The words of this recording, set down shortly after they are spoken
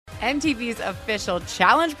MTV's official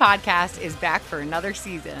Challenge podcast is back for another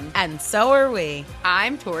season. And so are we.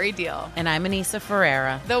 I'm Tori Deal. And I'm Anissa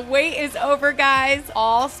Ferreira. The wait is over, guys.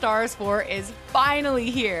 All Stars 4 is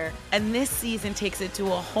finally here. And this season takes it to a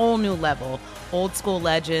whole new level. Old school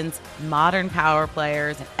legends, modern power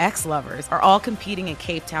players, and ex-lovers are all competing in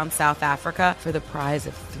Cape Town, South Africa for the prize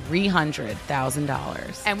of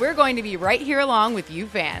 $300,000. And we're going to be right here along with you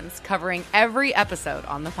fans, covering every episode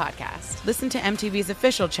on the podcast. Listen to MTV's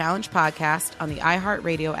official Challenge podcast on the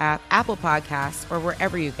iHeartRadio app, Apple Podcasts, or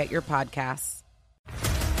wherever you get your podcasts.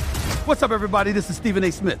 What's up, everybody? This is Stephen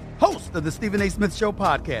A. Smith, host of the Stephen A. Smith Show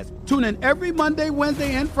podcast. Tune in every Monday,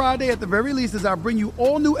 Wednesday, and Friday at the very least as I bring you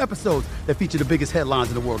all new episodes that feature the biggest headlines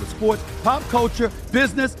in the world of sports, pop culture,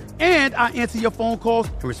 business, and I answer your phone calls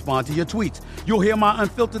and respond to your tweets. You'll hear my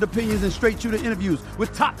unfiltered opinions and straight-shooter interviews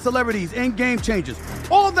with top celebrities and game changers.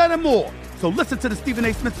 All that and more. So listen to the Stephen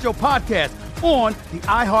A. Smith Show podcast on the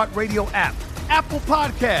iHeartRadio app, Apple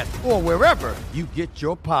Podcasts, or wherever you get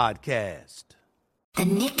your podcast. The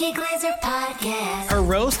Nikki Glazer Podcast. Her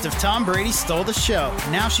roast of Tom Brady stole the show.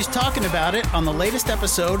 Now she's talking about it on the latest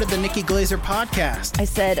episode of the Nikki Glazer Podcast. I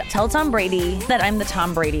said, tell Tom Brady that I'm the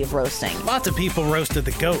Tom Brady of roasting. Lots of people roasted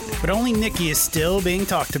the GOAT, but only Nikki is still being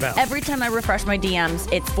talked about. Every time I refresh my DMs,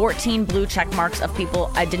 it's 14 blue check marks of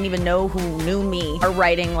people I didn't even know who knew me are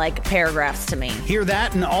writing like paragraphs to me. Hear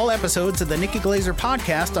that in all episodes of the Nikki Glazer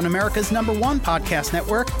Podcast on America's #1 podcast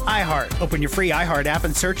network, iHeart. Open your free iHeart app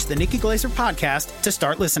and search the Nikki Glazer Podcast to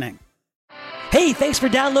start listening. Hey, thanks for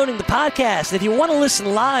downloading the podcast. If you want to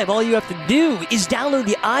listen live, all you have to do is download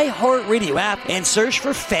the iHeartRadio app and search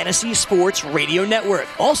for Fantasy Sports Radio Network.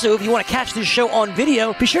 Also, if you want to catch this show on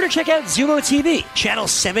video, be sure to check out Zumo TV, channel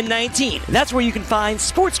 719. That's where you can find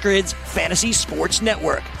Sports Grid's Fantasy Sports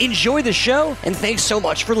Network. Enjoy the show, and thanks so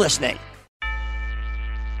much for listening.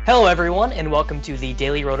 Hello everyone, and welcome to the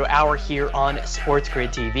Daily Roto Hour here on Sports Grid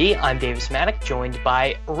TV. I'm Davis Maddock, joined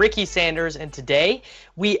by Ricky Sanders, and today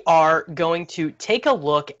we are going to take a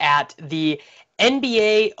look at the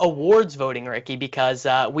NBA awards voting, Ricky, because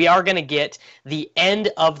we are going to get the end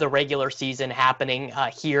of the regular season happening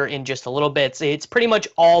here in just a little bit. So it's pretty much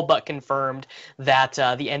all but confirmed that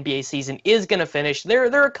the NBA season is going to finish.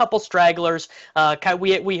 There are a couple stragglers.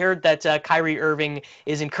 We heard that Kyrie Irving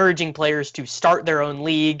is encouraging players to start their own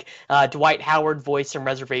league. Dwight Howard voiced some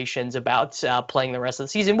reservations about playing the rest of the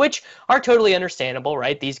season, which are totally understandable,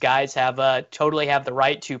 right? These guys totally have the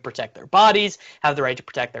right to protect their bodies, have the right to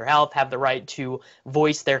protect their health, have the right to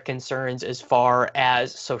voice their concerns as far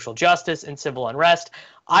as social justice and civil unrest.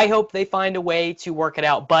 I hope they find a way to work it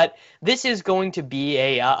out, but this is going to be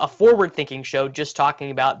a forward-thinking show, just talking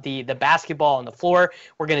about the basketball on the floor.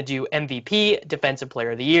 We're going to do MVP, Defensive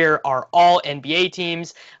Player of the Year, our all NBA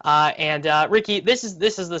teams, and Ricky, this is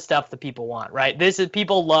the stuff that people want, right?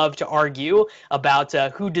 People love to argue about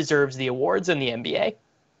who deserves the awards in the NBA.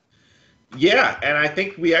 Yeah, and I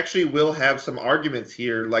think we actually will have some arguments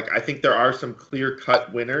here. Like, I think there are some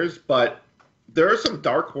clear-cut winners, but there are some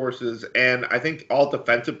dark horses, and I think all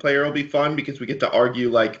defensive player will be fun because we get to argue,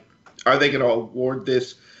 like, are they going to award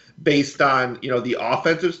this based on, the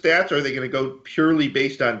offensive stats, or are they going to go purely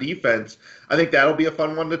based on defense? I think that'll be a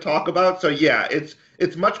fun one to talk about. So, yeah,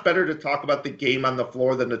 it's much better to talk about the game on the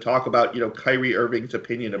floor than to talk about, Kyrie Irving's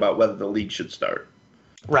opinion about whether the league should start.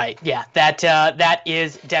 Right. Yeah, that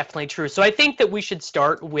is definitely true. So I think that we should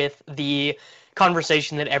start with the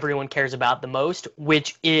conversation that everyone cares about the most,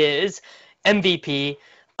 which is MVP.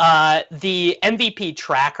 The MVP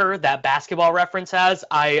tracker that Basketball Reference has,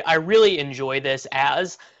 I really enjoy this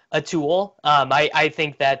as a tool. I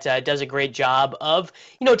think that does a great job of,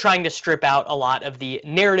 trying to strip out a lot of the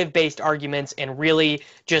narrative-based arguments and really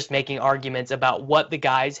just making arguments about what the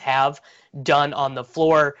guys have done on the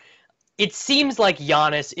floor. It seems like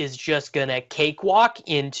Giannis is just going to cakewalk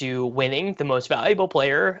into winning the most valuable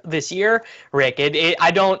player this year, Rick.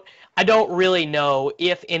 I don't really know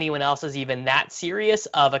if anyone else is even that serious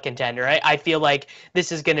of a contender. I feel like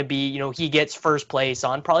this is going to be, he gets first place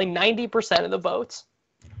on probably 90% of the votes.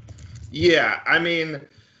 Yeah, I mean,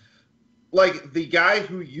 like, the guy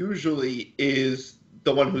who usually is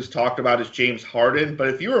the one who's talked about is James Harden. But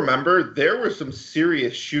if you remember, there were some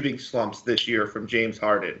serious shooting slumps this year from James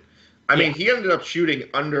Harden. I mean, he ended up shooting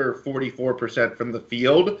under 44% from the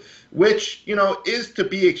field, which, is to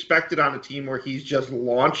be expected on a team where he's just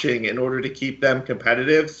launching in order to keep them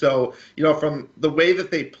competitive. So, from the way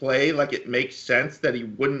that they play, like, it makes sense that he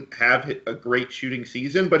wouldn't have a great shooting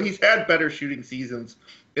season, but he's had better shooting seasons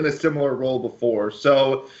in a similar role before.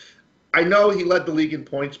 So I know he led the league in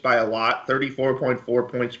points by a lot,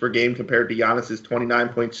 34.4 points per game compared to Giannis's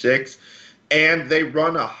 29.6. and they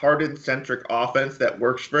run a Harden-centric offense that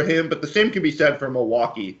works for him. But the same can be said for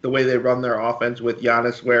Milwaukee, the way they run their offense with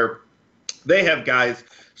Giannis, where they have guys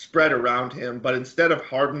spread around him, but instead of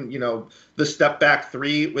Harden, the step back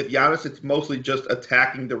three, with Giannis, it's mostly just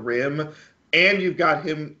attacking the rim. And you've got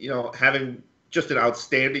him, having just an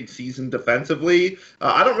outstanding season defensively.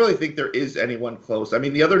 I don't really think there is anyone close. I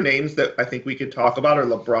mean, the other names that I think we could talk about are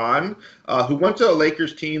LeBron, who went to a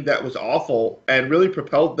Lakers team that was awful and really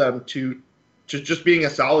propelled them to just being a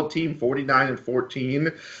solid team,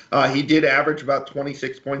 49-14. He did average about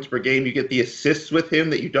 26 points per game. You get the assists with him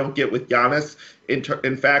that you don't get with Giannis.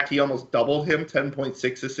 In fact, he almost doubled him,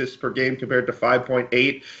 10.6 assists per game compared to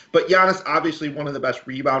 5.8. But Giannis, obviously one of the best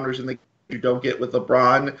rebounders in the game you don't get with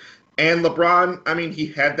LeBron. And LeBron, I mean, he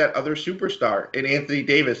had that other superstar in Anthony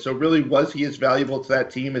Davis. So really, was he as valuable to that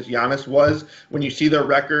team as Giannis was? When you see their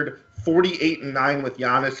record, 48-9 with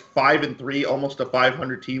Giannis, 5-3, almost a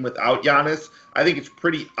 500 team without Giannis, I think it's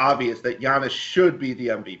pretty obvious that Giannis should be the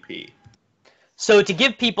MVP. So to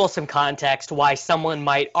give people some context why someone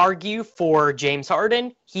might argue for James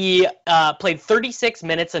Harden, he played 36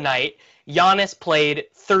 minutes a night. Giannis played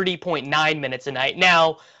 30.9 minutes a night.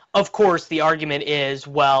 Now, of course, the argument is,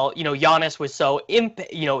 well, Giannis was so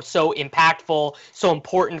impactful, so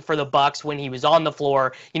important for the Bucks when he was on the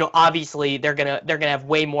floor. Obviously they're gonna have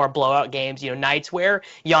way more blowout games. Nights where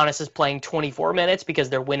Giannis is playing 24 minutes because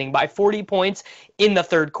they're winning by 40 points in the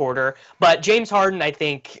third quarter. But James Harden, I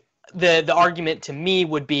think, the argument to me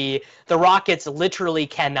would be the Rockets literally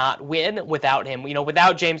cannot win without him.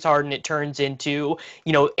 Without James Harden, it turns into,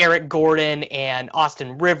 Eric Gordon and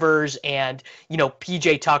Austin Rivers and,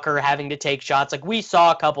 PJ Tucker having to take shots. Like we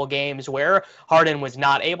saw a couple games where Harden was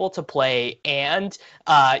not able to play. And,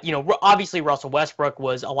 obviously Russell Westbrook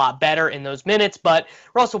was a lot better in those minutes, but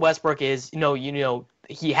Russell Westbrook is,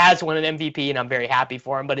 he has won an MVP, and I'm very happy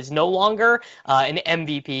for him, but is no longer an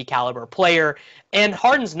MVP caliber player. And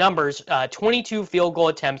Harden's numbers, 22 field goal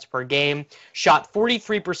attempts per game, shot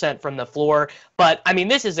 43% from the floor. But, I mean,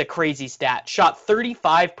 this is a crazy stat. Shot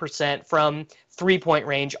 35% from three-point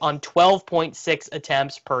range on 12.6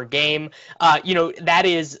 attempts per game. That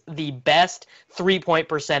is the best three-point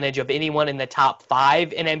percentage of anyone in the top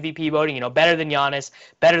 5 in MVP voting. Better than Giannis,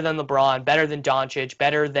 better than LeBron, better than Doncic,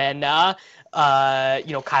 better than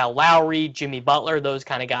Kyle Lowry, Jimmy Butler, those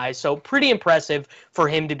kind of guys. So pretty impressive for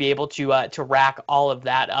him to be able to rack all of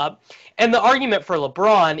that up. And the argument for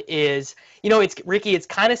LeBron is, it's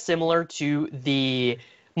kind of similar to the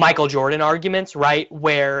Michael Jordan arguments, right?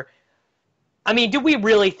 Where, I mean, do we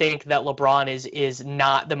really think that LeBron is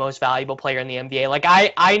not the most valuable player in the NBA? Like,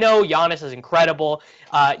 I know Giannis is incredible.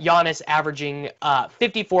 Giannis averaging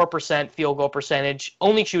 54% field goal percentage,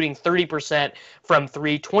 only shooting 30% from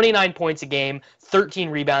three, 29 points a game, 13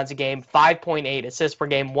 rebounds a game, 5.8 assists per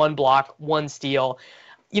game, 1 block, 1 steal.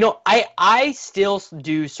 I still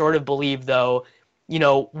do sort of believe, though,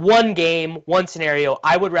 one game, one scenario,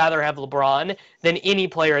 I would rather have LeBron than any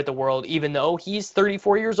player at the world, even though he's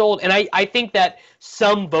 34 years old. And I think that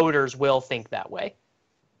some voters will think that way.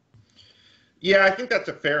 Yeah, I think that's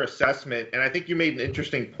a fair assessment. And I think you made an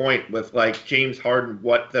interesting point with, James Harden,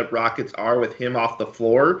 what the Rockets are with him off the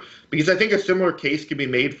floor. Because I think a similar case can be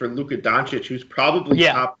made for Luka Doncic, who's probably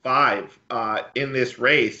top 5 in this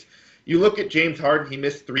race. You look at James Harden, he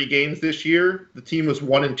missed 3 games this year. The team was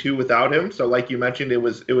 1-2 without him. So like you mentioned, it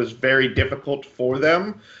was very difficult for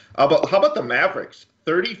them. But how about the Mavericks?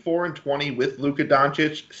 34-20 with Luka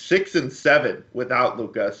Doncic, 6-7 without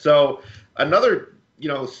Luka. So another,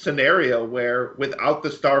 scenario where without the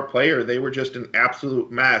star player, they were just an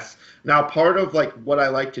absolute mess. Now, part of what I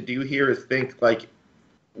like to do here is think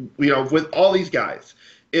with all these guys,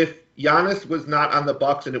 if Giannis was not on the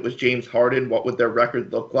Bucks and it was James Harden, what would their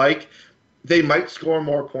record look like? They might score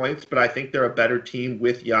more points, but I think they're a better team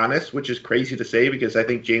with Giannis, which is crazy to say because I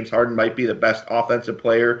think James Harden might be the best offensive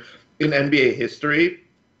player in NBA history.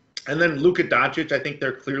 And then Luka Doncic, I think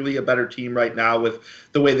they're clearly a better team right now with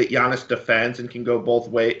the way that Giannis defends and can go both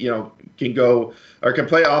ways, can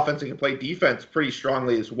play offense and can play defense pretty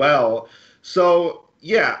strongly as well. So,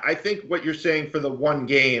 yeah, I think what you're saying for the one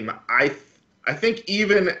game, I think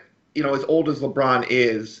even, as old as LeBron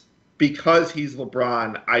is, because he's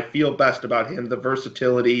LeBron, I feel best about him, the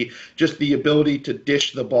versatility, just the ability to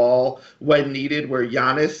dish the ball when needed, where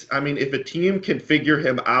Giannis, I mean, if a team can figure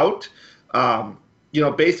him out,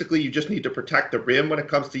 basically you just need to protect the rim when it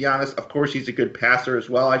comes to Giannis. Of course, he's a good passer as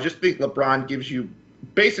well. I just think LeBron gives you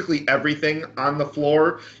basically everything on the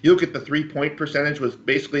floor. You look at the 3-point percentage was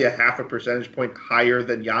basically a half a percentage point higher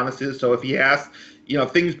than Giannis's. So if he has,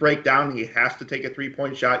 if things break down and he has to take a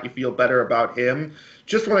 3-point shot, you feel better about him.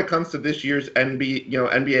 Just when it comes to this year's NBA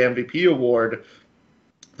MVP award,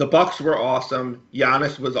 the Bucks were awesome.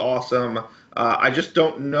 Giannis was awesome. I just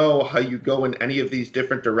don't know how you go in any of these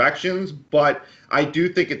different directions, but I do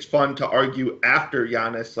think it's fun to argue after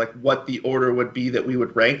Giannis, like what the order would be that we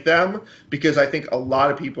would rank them, because I think a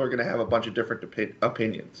lot of people are going to have a bunch of different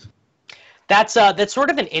opinions. That's sort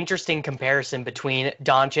of an interesting comparison between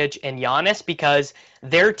Doncic and Giannis, because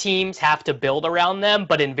their teams have to build around them,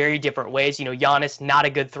 but in very different ways. Giannis, not a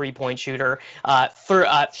good 3-point shooter,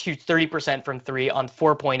 shoots 30% from 3 on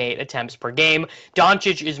 4.8 attempts per game.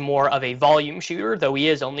 Doncic is more of a volume shooter, though he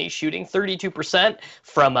is only shooting 32%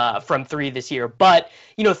 from 3 this year. But,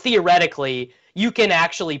 theoretically, you can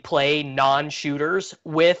actually play non-shooters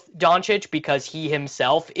with Doncic because he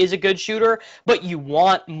himself is a good shooter, but you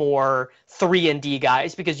want more 3-and-D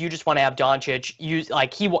guys because you just want to have Doncic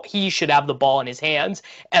he should have the ball in his hands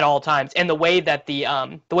at all times. And the way that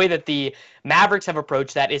the Mavericks have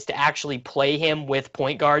approached that is to actually play him with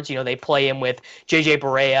point guards. They play him with JJ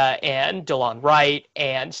Barea and DeLon Wright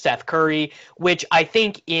and Seth Curry, which I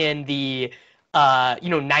think in the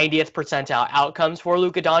 90th percentile outcomes for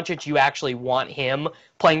Luka Doncic, you actually want him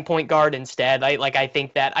playing point guard instead. I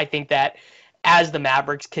think that as the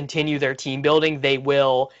Mavericks continue their team building, they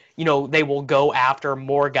will go after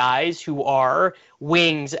more guys who are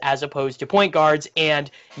wings as opposed to point guards.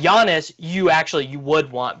 And Giannis, you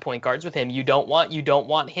would want point guards with him. You don't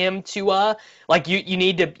want him to you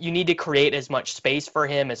need to create as much space for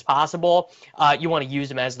him as possible. You want to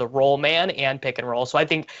use him as the roll man and pick and roll. So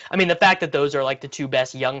the fact that those are like the two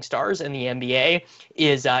best young stars in the NBA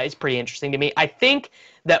is pretty interesting to me. I think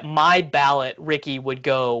that my ballot, Ricky, would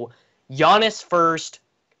go Giannis first,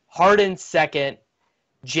 Harden second,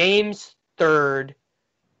 James third,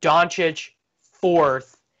 Doncic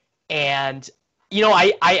fourth, and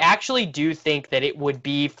I actually do think that it would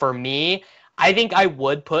be, for me, I think I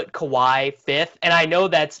would put Kawhi fifth, and I know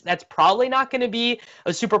that's probably not going to be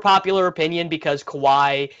a super popular opinion because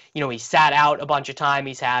Kawhi, he sat out a bunch of time.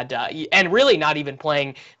 He's had and really not even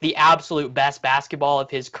playing the absolute best basketball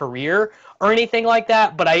of his career or anything like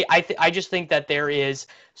that. But I just think that there is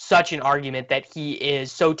such an argument that he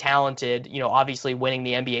is so talented. Obviously winning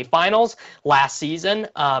the NBA Finals last season.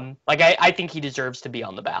 I think he deserves to be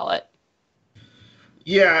on the ballot.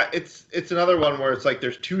 Yeah, it's another one where it's like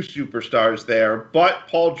there's two superstars there, but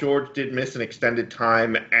Paul George did miss an extended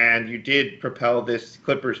time, and you did propel this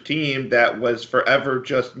Clippers team that was forever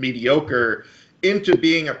just mediocre into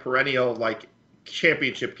being a perennial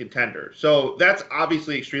championship contender. So that's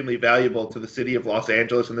obviously extremely valuable to the city of Los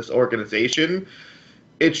Angeles and this organization.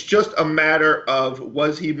 It's just a matter of,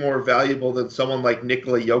 was he more valuable than someone like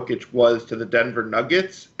Nikola Jokic was to the Denver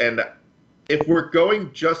Nuggets? And if we're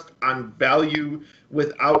going just on value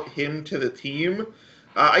without him to the team,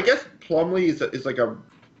 I guess Plumlee is like a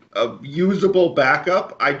usable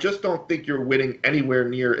backup. I just don't think you're winning anywhere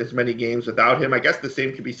near as many games without him. I guess the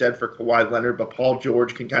same can be said for Kawhi Leonard, but Paul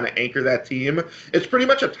George can kind of anchor that team. It's pretty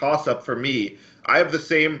much a toss-up for me. I have the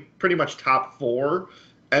same pretty much top four,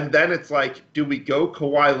 and then it's like, do we go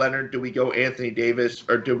Kawhi Leonard, do we go Anthony Davis,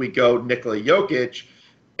 or do we go Nikola Jokic?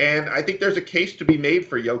 And I think there's a case to be made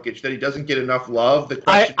for Jokic that he doesn't get enough love. The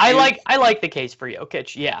question I like the case for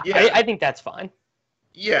Jokic. Yeah. I think that's fine.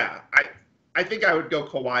 Yeah, I think I would go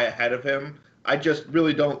Kawhi ahead of him. I just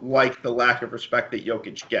really don't like the lack of respect that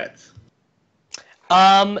Jokic gets.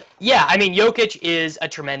 Jokic is a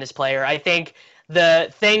tremendous player. I think the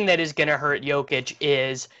thing that is going to hurt Jokic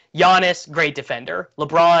is Giannis, great defender.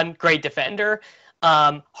 LeBron, great defender.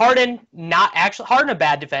 Harden, a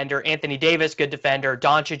bad defender. Anthony Davis, good defender.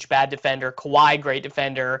 Doncic, bad defender. Kawhi, great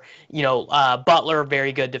defender. Butler,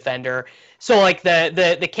 very good defender. So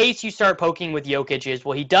the case you start poking with Jokic is,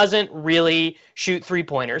 well, he doesn't really shoot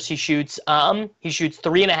 3-pointers. He shoots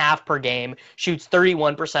 3.5 per game, shoots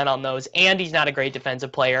 31% on those, and he's not a great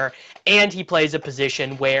defensive player. And he plays a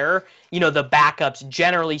position where, the backups,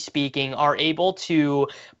 generally speaking, are able to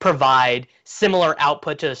provide similar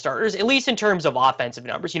output to the starters, at least in terms of offensive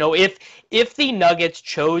numbers. If the Nuggets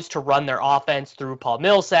chose to run their offense through Paul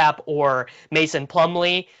Millsap or Mason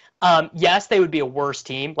Plumlee, Yes, they would be a worse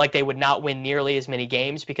team. Like, they would not win nearly as many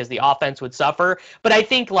games because the offense would suffer. But I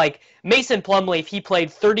think, like, Mason Plumlee, if he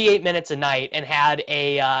played 38 minutes a night and had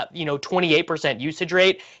a 28% usage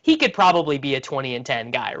rate, he could probably be a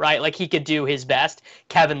 20-10 guy, right? Like, he could do his best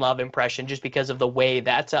Kevin Love impression just because of the way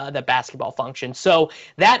that that basketball functions. So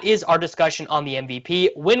that is our discussion on the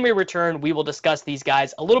MVP. When we return, we will discuss these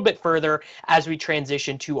guys a little bit further as we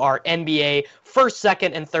transition to our NBA first,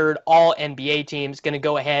 second, and third all NBA teams. Going to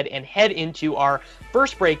go ahead and head into our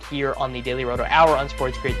first break here on the Daily Roto Hour on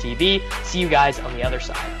Sports Grid TV. See you guys on the other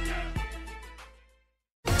side.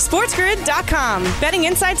 SportsGrid.com. Betting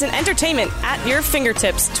insights and entertainment at your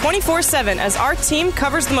fingertips 24/7 as our team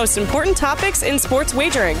covers the most important topics in sports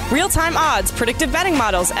wagering. Real-time odds, predictive betting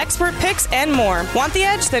models, expert picks, and more. Want the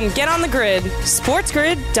edge? Then get on the grid.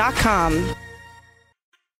 SportsGrid.com.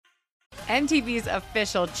 MTV's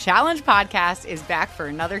official Challenge podcast is back for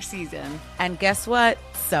another season. And guess what?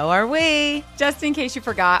 So are we. Just in case you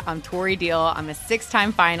forgot, I'm Tori Deal. I'm a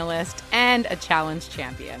 6-time finalist and a Challenge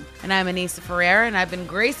champion. And I'm Anissa Ferreira, and I've been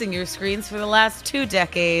gracing your screens for the last 2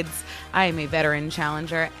 decades. I am a veteran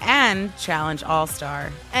challenger and Challenge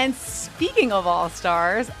All-Star. And speaking of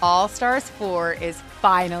All-Stars, All-Stars 4 is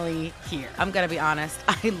finally here. I'm going to be honest.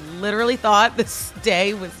 I literally thought this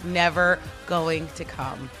day was never going to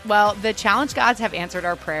come. Well, the Challenge gods have answered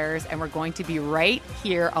our prayers, and we're going to be right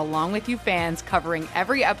here along with you fans covering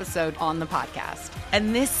every episode on the podcast.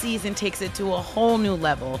 And this season takes it to a whole new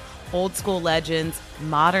level. Old school legends,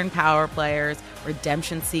 modern power players,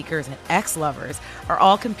 redemption seekers, and ex-lovers are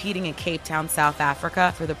all competing in Cape Town, South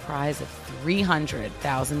Africa for the prize of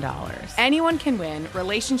 $300,000. Anyone can win,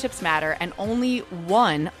 relationships matter, and only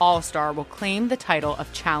one All-Star will claim the title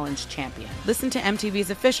of Challenge champion. Listen to MTV's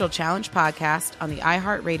official Challenge podcast on the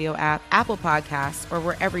iHeartRadio app, Apple Podcasts, or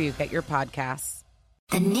wherever you get your podcasts.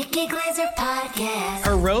 The Nikki Glazer Podcast.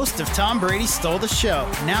 Her roast of Tom Brady stole the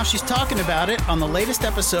show. Now she's talking about it on the latest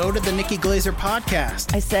episode of the Nikki Glazer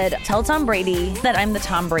Podcast. I said, tell Tom Brady that I'm the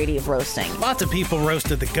Tom Brady of roasting. Lots of people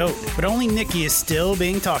roasted the GOAT, but only Nikki is still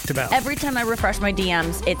being talked about. Every time I refresh my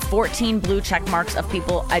DMs, it's 14 blue check marks of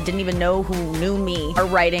people I didn't even know who knew me are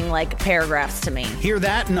writing like paragraphs to me. Hear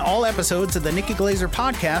that in all episodes of the Nikki Glazer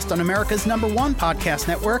Podcast on America's #1 podcast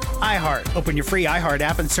network, iHeart. Open your free iHeart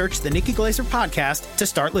app and search the Nikki Glazer Podcast to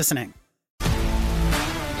start listening.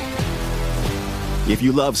 If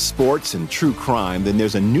you love sports and true crime, then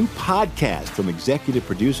there's a new podcast from executive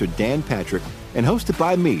producer Dan Patrick and hosted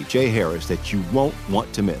by me, Jay Harris, that you won't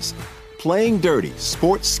want to miss. Playing Dirty: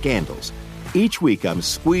 Sports Scandals. Each week, I'm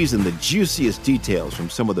squeezing the juiciest details from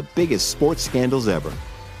some of the biggest sports scandals ever.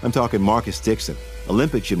 I'm talking Marcus Dixon,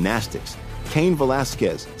 Olympic gymnastics, Cain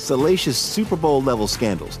Velasquez, salacious Super Bowl-level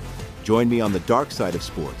scandals. Join me on the dark side of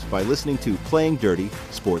sports by listening to Playing Dirty: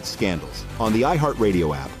 Sports Scandals on the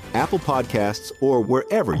iHeartRadio app, Apple Podcasts, or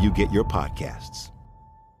wherever you get your podcasts.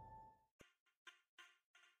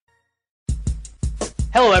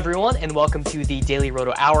 Hello, everyone, and welcome to the Daily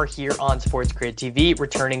Roto Hour here on Sports Grid TV.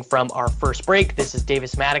 Returning from our first break, this is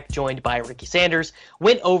Davis Maddock, joined by Ricky Sanders.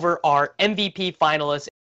 Went over our MVP finalists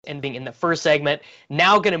ending in the first segment.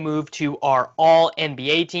 Now going to move to our all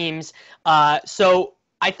NBA teams. So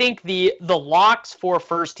I think the locks for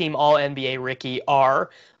first team all NBA, Ricky,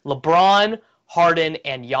 are LeBron, Harden,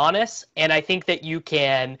 and Giannis. And I think that you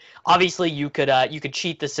can, obviously you could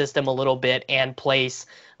cheat the system a little bit and place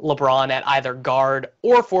LeBron at either guard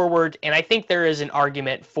or forward. And I think there is an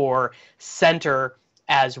argument for center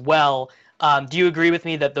as well. Do you agree with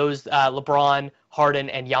me that those LeBron,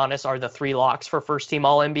 Harden, and Giannis are the 3 locks for first team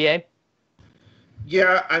all NBA?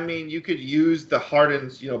 Yeah, I mean, you could use the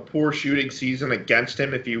Harden's, poor shooting season against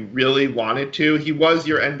him if you really wanted to. He was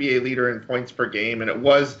your NBA leader in points per game, and it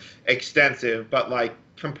was extensive, but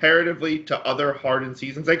comparatively to other Harden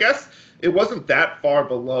seasons, I guess it wasn't that far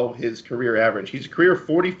below his career average. He's a career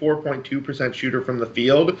 44.2% shooter from the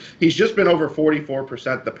field. He's just been over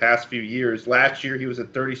 44% the past few years. Last year, he was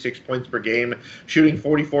at 36 points per game, shooting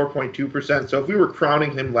 44.2%. So if we were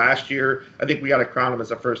crowning him last year, I think we got to crown him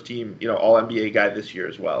as a first team, all NBA guy this year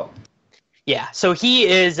as well. Yeah, so he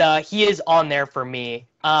is on there for me.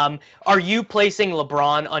 Are you placing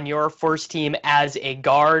LeBron on your first team as a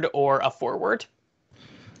guard or a forward?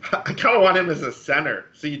 I kind of want him as a center,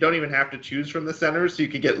 so you don't even have to choose from the centers, so you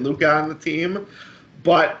could get Luka on the team.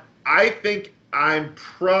 But I think I'm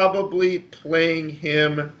probably playing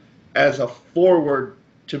him as a forward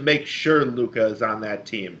to make sure Luka is on that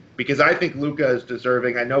team, because I think Luka is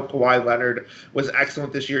deserving. I know Kawhi Leonard was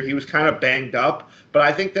excellent this year. He was kind of banged up, but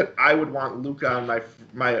I think that I would want Luka on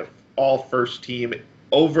my all first team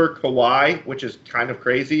over Kawhi, which is kind of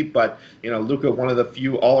crazy, but Luka, one of the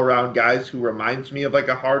few all-around guys who reminds me of like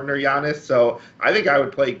a Harden or Giannis. So I think I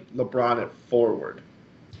would play LeBron at forward.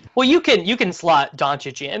 Well, you can slot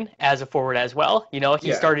Doncic in as a forward as well.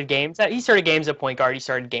 He started games at point guard. He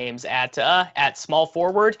started games at small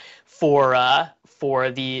forward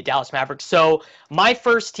for the Dallas Mavericks. So my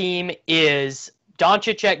first team is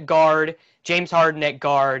Doncic at guard, James Harden at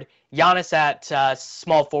guard, Giannis at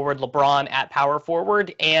small forward, LeBron at power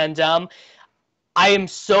forward, and I am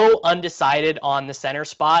so undecided on the center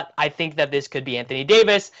spot. I think that this could be Anthony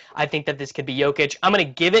Davis. I think that this could be Jokic. I'm going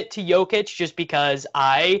to give it to Jokic just because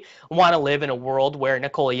I want to live in a world where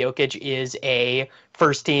Nikola Jokic is a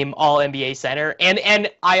first-team All-NBA center. And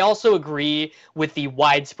I also agree with the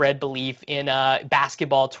widespread belief in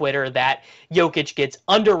basketball Twitter that Jokic gets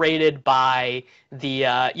underrated by the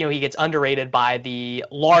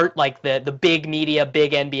large, like the big media,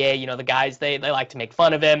 big NBA, the guys, they like to make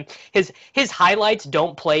fun of him. His highlights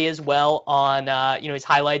don't play as well on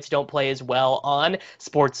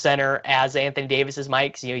Sports Center as Anthony Davis's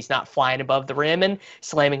might, 'cause he's not flying above the rim and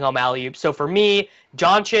slamming home alley-oops. So for me,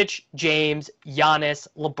 Doncic, James, Giannis,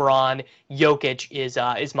 LeBron, Jokic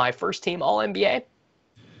is my first team All-NBA.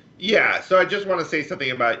 Yeah, so I just want to say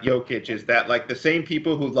something about Jokic is that like the same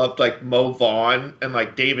people who loved like Mo Vaughn and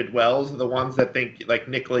like David Wells are the ones that think like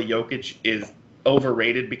Nikola Jokic is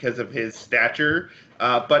overrated because of his stature.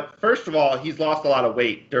 But first of all, he's lost a lot of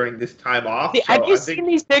weight during this time off. So have you seen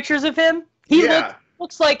these pictures of him? He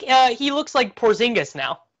looks like Porzingis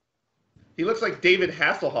now. He looks like David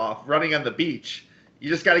Hasselhoff running on the beach. You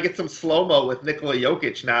just got to get some slow-mo with Nikola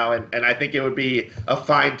Jokic now, and I think it would be a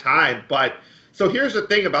fine time. But so here's the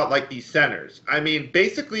thing about like these centers. I mean,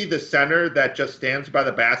 basically the center that just stands by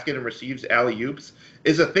the basket and receives alley-oops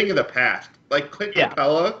is a thing of the past. Like Clint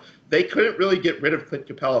Capella, they couldn't really get rid of Clint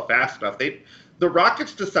Capella fast enough. The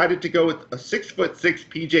Rockets decided to go with a 6'6"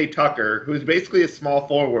 PJ Tucker, who's basically a small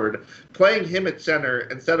forward, playing him at center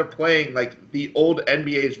instead of playing like the old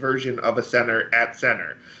NBA's version of a center at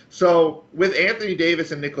center. So with Anthony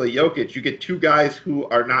Davis and Nikola Jokic, you get two guys who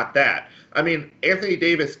are not that. I mean, Anthony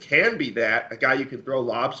Davis can be that, a guy you can throw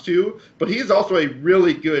lobs to, but he's also a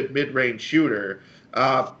really good mid-range shooter.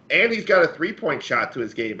 And he's got a three-point shot to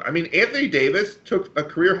his game. I mean, Anthony Davis took a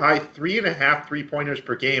career-high 3.5 three-pointers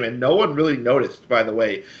per game, and no one really noticed, by the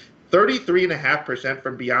way. 33.5%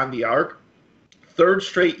 from beyond the arc. Third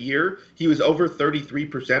straight year, he was over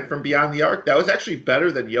 33% from beyond the arc. That was actually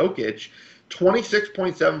better than Jokic.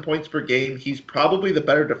 26.7 points per game. He's probably the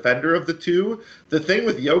better defender of the two. The thing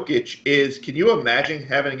with Jokic is, can you imagine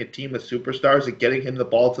having a team of superstars and getting him the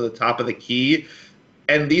ball to the top of the key?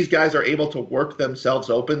 And these guys are able to work themselves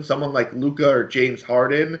open, someone like Luka or James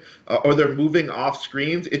Harden, or they're moving off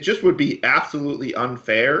screens. It just would be absolutely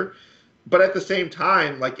unfair. But at the same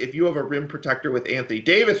time, like if you have a rim protector with Anthony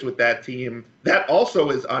Davis with that team, that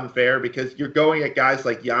also is unfair because you're going at guys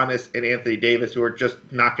like Giannis and Anthony Davis who are just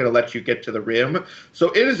not going to let you get to the rim.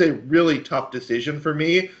 So it is a really tough decision for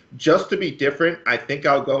me. Just to be different, I think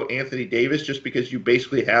I'll go Anthony Davis just because you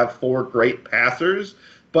basically have four great passers.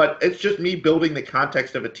 But it's just me building the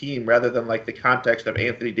context of a team rather than like the context of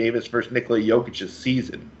Anthony Davis versus Nikola Jokic's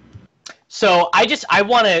season. So I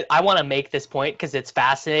want to make this point because it's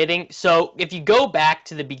fascinating. So if you go back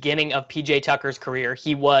to the beginning of PJ Tucker's career,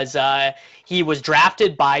 he was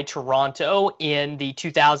drafted by Toronto in the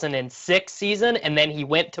 2006 season, and then he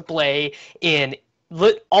went to play in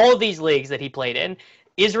all of these leagues that he played in: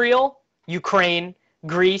 Israel, Ukraine,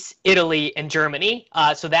 Greece, Italy, and Germany.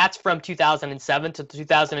 So that's from 2007 to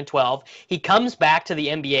 2012. He comes back to the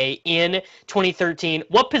NBA in 2013.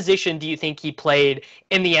 What position do you think he played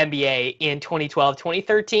in the NBA in 2012,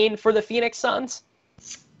 2013 for the Phoenix Suns?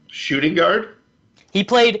 Shooting guard? He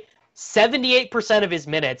played 78% of his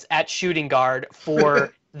minutes at shooting guard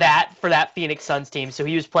for that Phoenix Suns team. So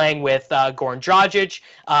he was playing with Goran Dragic,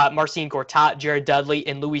 Marcin Gortat, Jared Dudley,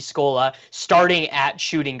 and Luis Scola, starting at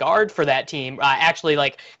shooting guard for that team, actually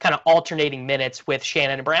like kind of alternating minutes with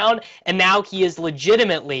Shannon Brown. And now he is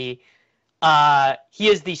legitimately, he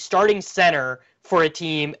is the starting center for a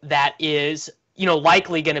team that is,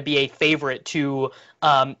 likely going to be a favorite to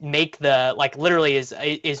make the, like literally is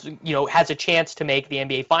has a chance to make the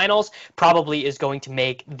NBA Finals, probably is going to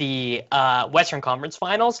make the Western Conference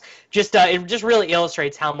Finals. It just really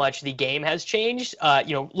illustrates how much the game has changed.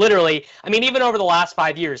 Literally, I mean, even over the last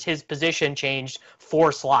 5 years, his position changed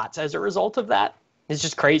 4 slots as a result of that. It's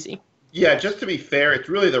just crazy. Yeah, just to be fair, it's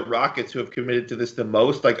really the Rockets who have committed to this the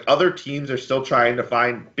most. Like, other teams are still trying to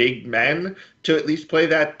find big men to at least play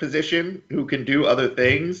that position who can do other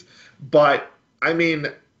things. But, I mean,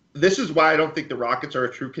 this is why I don't think the Rockets are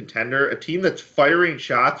a true contender. A team that's firing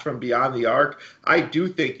shots from beyond the arc, I do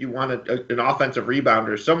think you want an offensive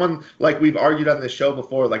rebounder. Someone like we've argued on this show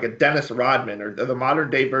before, like a Dennis Rodman or the modern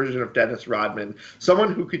day version of Dennis Rodman.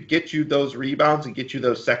 Someone who could get you those rebounds and get you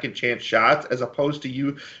those second chance shots, as opposed to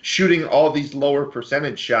you shooting all these lower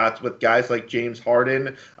percentage shots with guys like James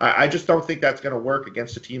Harden. I just don't think that's going to work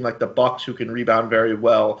against a team like the Bucks, who can rebound very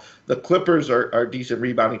well. The Clippers are a decent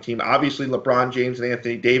rebounding team. Obviously, LeBron James and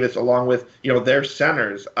Anthony Davis, along with their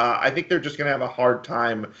centers, I think they're just going to have a hard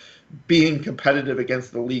time being competitive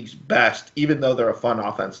against the league's best, even though they're a fun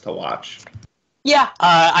offense to watch. Yeah,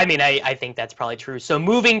 I think that's probably true. So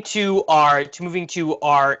moving to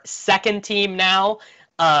our second team now.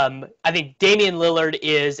 I think Damian Lillard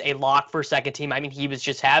is a lock for second team. I mean, he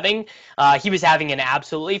was having an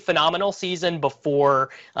absolutely phenomenal season before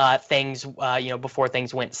things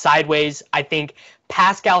went sideways. I think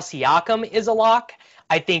Pascal Siakam is a lock.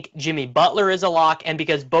 I think Jimmy Butler is a lock, and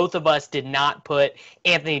because both of us did not put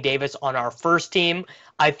Anthony Davis on our first team,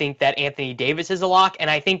 I think that Anthony Davis is a lock. And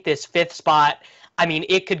I think this fifth spot, I mean,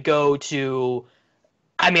 it could go to,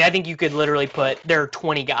 I think you could literally there are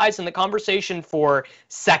 20 guys in the conversation for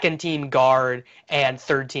second team guard and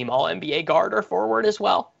third team All-NBA guard or forward as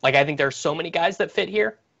well. Like, I think there's so many guys that fit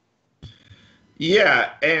here.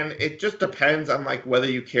 Yeah, and it just depends on whether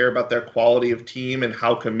you care about their quality of team and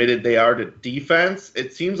how committed they are to defense.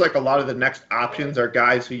 It seems like a lot of the next options are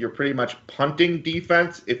guys who you're pretty much punting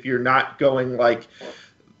defense. If you're not going the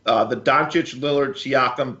Doncic, Lillard,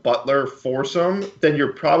 Siakam, Butler foursome, then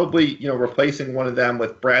you're probably replacing one of them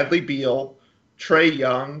with Bradley Beal, Trae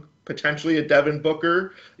Young, potentially a Devin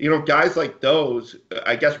Booker, guys like those.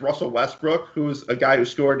 I guess Russell Westbrook, who's a guy who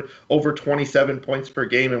scored over 27 points per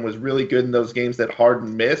game and was really good in those games that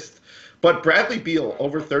Harden missed. But Bradley Beal,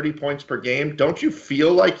 over 30 points per game, don't you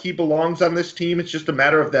feel like he belongs on this team? It's just a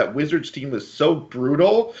matter of that Wizards team was so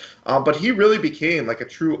brutal, but he really became a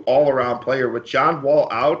true all-around player. With John Wall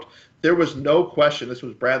out, there was no question this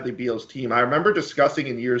was Bradley Beal's team. I remember discussing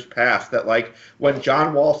in years past that when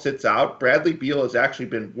John Wall sits out, Bradley Beal has actually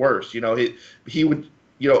been worse. He would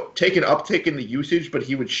take an uptick in the usage, but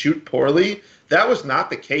he would shoot poorly. That was not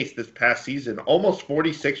the case this past season. Almost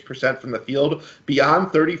 46% from the field, beyond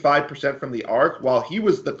 35% from the arc, while he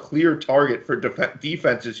was the clear target for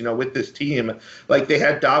defenses, with this team. They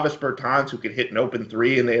had Davis Bertans, who could hit an open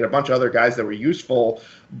three, and they had a bunch of other guys that were useful.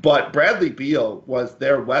 But Bradley Beal was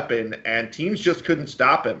their weapon, and teams just couldn't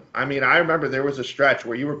stop him. I remember there was a stretch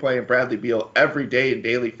where you were playing Bradley Beal every day in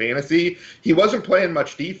daily fantasy. He wasn't playing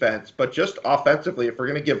much defense, but just offensively, if we're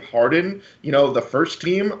going to give Harden, the first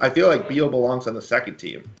team, I feel like Beal belongs on the second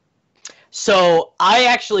team. So I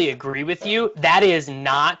actually agree with you. That is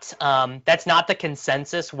not that's not the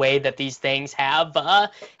consensus way that these things have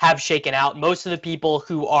shaken out. Most of the people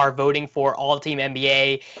who are voting for All-Team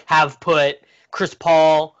NBA have put Chris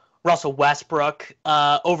Paul, Russell Westbrook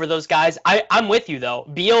over those guys. I'm with you, though.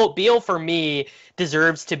 Beal, for me,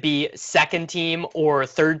 deserves to be second team or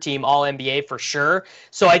third team All-NBA for sure.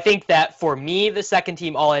 So I think that for me, the second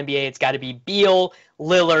team All-NBA, it's got to be Beal,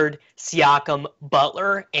 Lillard, Siakam,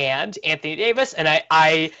 Butler, and Anthony Davis. And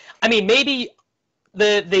I mean, maybe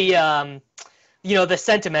the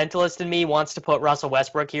sentimentalist in me wants to put Russell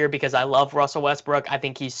Westbrook here because I love Russell Westbrook. I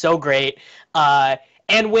think he's so great.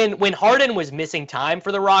 And when Harden was missing time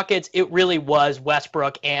for the Rockets, it really was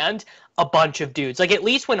Westbrook and a bunch of dudes. At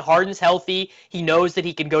least when Harden's healthy, he knows that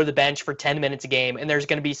he can go to the bench for 10 minutes a game, and there's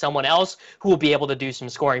going to be someone else who will be able to do some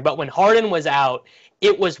scoring. But when Harden was out,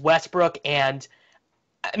 it was Westbrook and,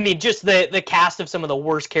 just the cast of some of the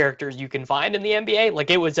worst characters you can find in the NBA.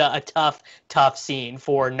 It was a tough scene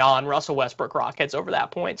for non-Russell Westbrook Rockets over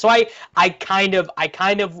that point. So I kind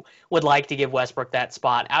of would like to give Westbrook that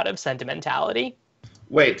spot out of sentimentality.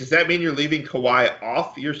 Wait, does that mean you're leaving Kawhi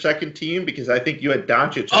off your second team? Because I think you had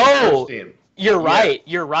Doncic on your first team. You're right.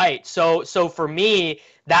 You're right. So for me,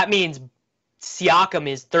 that means Siakam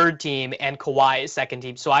is third team and Kawhi is second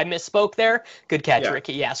team. So I misspoke there. Good catch,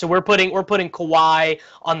 Ricky. Yeah. So we're putting Kawhi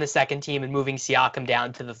on the second team and moving Siakam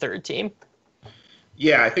down to the third team.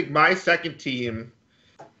 Yeah, I think my second team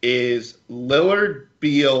is Lillard,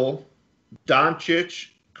 Beal, Doncic,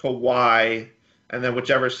 Kawhi, and then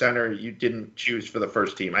whichever center you didn't choose for the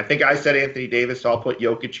first team. I think I said Anthony Davis, so I'll put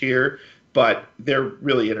Jokic here, but they're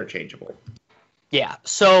really interchangeable. Yeah,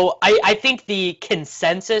 so I think the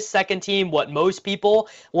consensus second team, what most people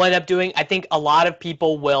will end up doing, I think a lot of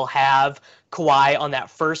people will have Kawhi on that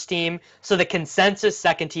first team. So the consensus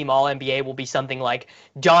second team All-NBA will be something like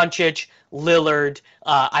Doncic, Lillard,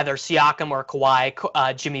 either Siakam or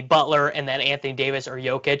Kawhi, Jimmy Butler, and then Anthony Davis or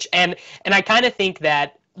Jokic. And I kind of think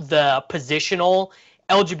that the positional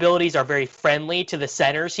eligibilities are very friendly to the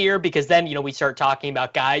centers here, because then, we start talking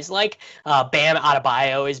about guys like Bam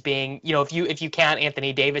Adebayo as being, if you count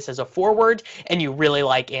Anthony Davis as a forward and you really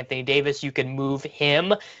like Anthony Davis, you can move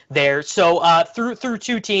him there. So through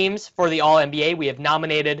 2 teams for the All-NBA, we have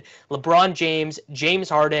nominated LeBron James, James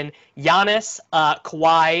Harden, Giannis,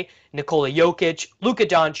 Kawhi, Nikola Jokic, Luka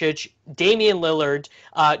Doncic, Damian Lillard,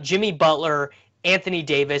 Jimmy Butler, Anthony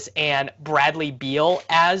Davis, and Bradley Beal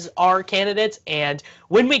as our candidates. And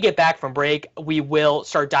when we get back from break, we will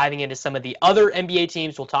start diving into some of the other NBA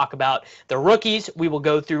teams. We'll talk about the rookies. We will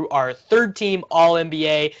go through our 3rd team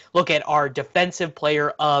All-NBA, look at our Defensive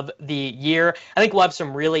Player of the Year. I think we'll have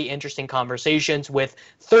some really interesting conversations with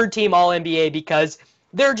 3rd team All-NBA, because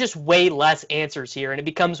there are just way less answers here, and it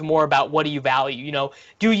becomes more about what do you value?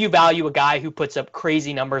 Do you value a guy who puts up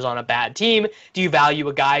crazy numbers on a bad team? Do you value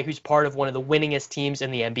a guy who's part of one of the winningest teams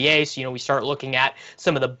in the NBA? So, we start looking at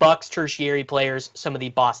some of the Bucks tertiary players, some of the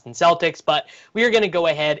Boston Celtics, but we are going to go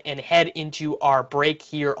ahead and head into our break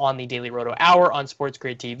here on the Daily Roto Hour on Sports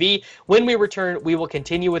Grid TV. When we return, we will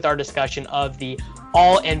continue with our discussion of the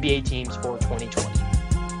All-NBA teams for 2020.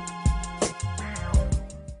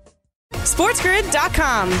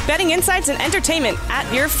 SportsGrid.com. Betting insights and entertainment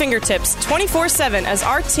at your fingertips 24/7 as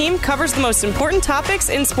our team covers the most important topics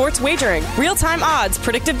in sports wagering. Real-time odds,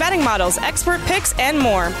 predictive betting models, expert picks, and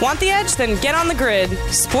more. Want the edge? Then get on the grid.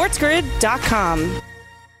 SportsGrid.com.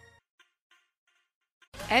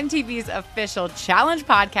 MTV's official Challenge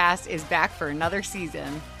podcast is back for another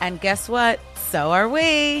season. And guess what? So are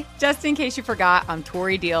we. Just in case you forgot, I'm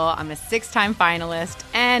Tori Deal. I'm a 6-time finalist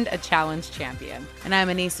and a Challenge champion. And I'm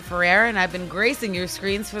Anissa Ferreira, and I've been gracing your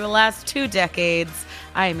screens for the last 2 decades.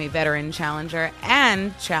 I am a veteran challenger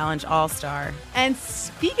and Challenge All-Star. And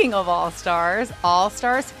speaking of All-Stars,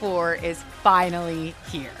 All-Stars 4 is finally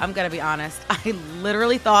here. I'm going to be honest. I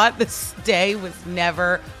literally thought this day was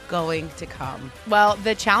never going to come. Well,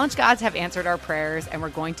 the Challenge gods have answered our prayers, and we're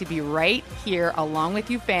going to be right here along with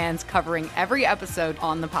you fans covering every episode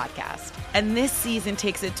on the podcast. And this season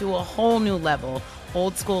takes it to a whole new level.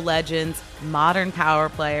 Old school legends, modern power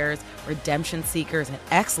players, redemption seekers, and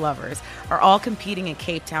ex-lovers are all competing in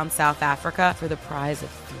Cape Town, South Africa for the prize of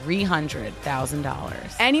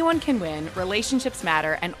 $300,000. Anyone can win, relationships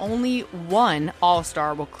matter, and only one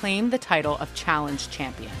All-Star will claim the title of Challenge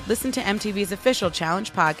champion. Listen to MTV's official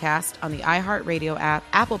Challenge podcast on the iHeartRadio app,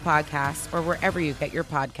 Apple Podcasts, or wherever you get your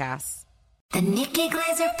podcasts. The Nikki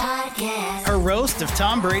Glaser Podcast. Her roast of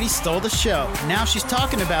Tom Brady stole the show. Now she's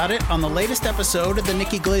talking about it on the latest episode of the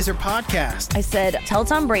Nikki Glaser Podcast. I said, tell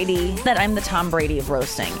Tom Brady that I'm the Tom Brady of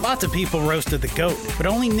roasting. Lots of people roasted the GOAT, but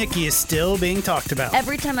only Nikki is still being talked about.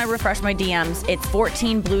 Every time I refresh my DMs, it's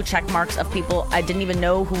 14 blue check marks of people I didn't even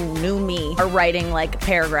know who knew me are writing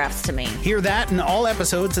paragraphs to me. Hear that in all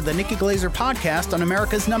episodes of the Nikki Glaser Podcast on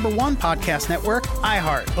America's #1 podcast network,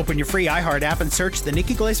 iHeart. Open your free iHeart app and search the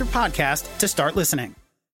Nikki Glaser Podcast to start listening.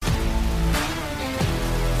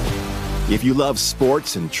 If you love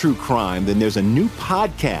sports and true crime, then there's a new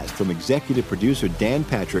podcast from executive producer Dan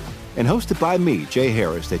Patrick and hosted by me, Jay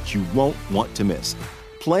Harris, that you won't want to miss.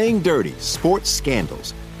 Playing Dirty: Sports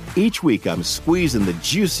Scandals. Each week, I'm squeezing the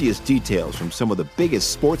juiciest details from some of the biggest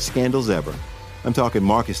sports scandals ever. I'm talking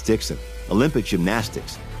Marcus Dixon, Olympic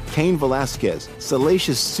gymnastics, Cain Velasquez,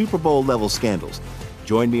 salacious Super Bowl-level scandals.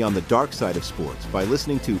 Join me on the dark side of sports by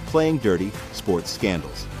listening to Playing Dirty: Sports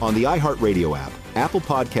Scandals on the iHeartRadio app, Apple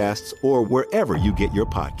Podcasts, or wherever you get your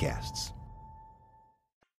podcasts.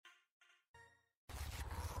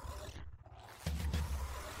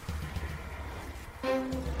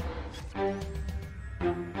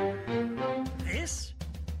 This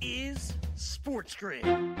is Sports Grid.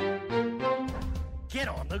 Get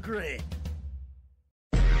on the grid.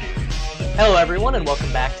 Hello, everyone, and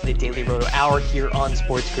welcome back to the Daily Roto Hour here on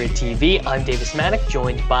Sports Grid TV. I'm Davis Maddock,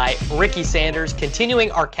 joined by Ricky Sanders, continuing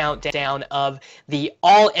our countdown of the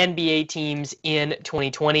All-NBA teams in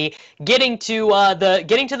 2020. Getting to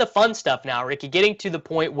the fun stuff now, Ricky. Getting to the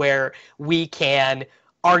point where we can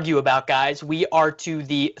argue about guys. We are to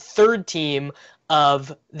the 3rd team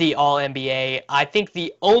of the All-NBA. I think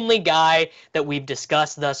the only guy that we've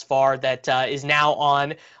discussed thus far that is now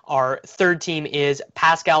on our 3rd team is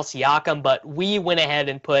Pascal Siakam, but we went ahead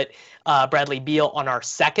and put Bradley Beal on our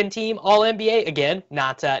 2nd team All-NBA. Again,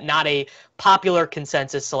 not a popular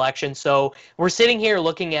consensus selection. So we're sitting here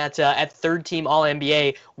looking at 3rd team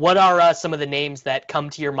All-NBA. What are some of the names that come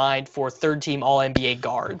to your mind for 3rd team All-NBA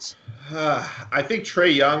guards? I think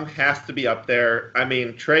Trae Young has to be up there. I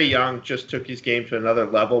mean, Trae Young just took his game to another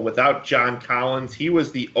level. Without John Collins, he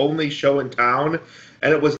was the only show in town,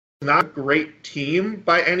 and it was not a great team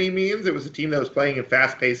by any means. It was a team that was playing in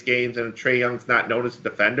fast-paced games, and Trae Young's not known as a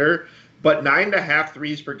defender. But 9.5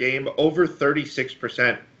 threes per game, over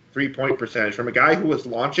 36% three-point percentage from a guy who was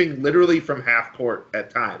launching literally from half court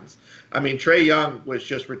at times. I mean, Trae Young was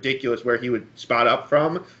just ridiculous where he would spot up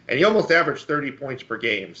from, and he almost averaged 30 points per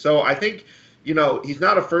game. So I think, he's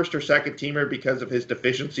not a first or second teamer because of his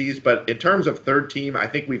deficiencies, but in terms of third team, I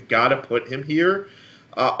think we've got to put him here.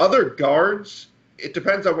 Other guards, it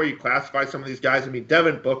depends on where you classify some of these guys. I mean,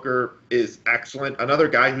 Devin Booker is excellent. Another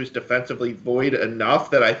guy who's defensively void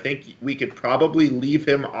enough that I think we could probably leave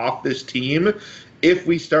him off this team if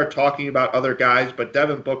we start talking about other guys. But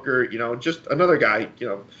Devin Booker, just another guy,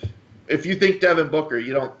 if you think Devin Booker,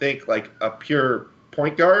 you don't think like a pure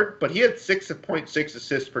point guard, but he had 6.6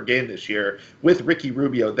 assists per game this year with Ricky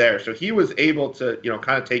Rubio there. So he was able to,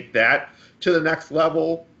 kind of take that to the next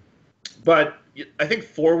level. But I think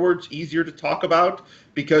forward's easier to talk about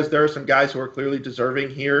because there are some guys who are clearly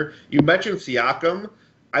deserving here. You mentioned Siakam.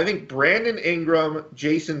 I think Brandon Ingram,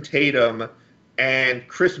 Jason Tatum, and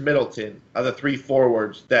Chris Middleton are the three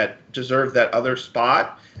forwards that deserve that other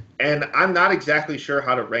spot. And I'm not exactly sure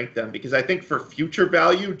how to rank them because I think for future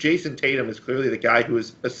value, Jason Tatum is clearly the guy who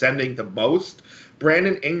is ascending the most.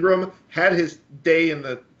 Brandon Ingram had his day in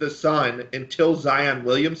the sun until Zion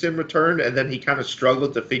Williamson returned, and then he kind of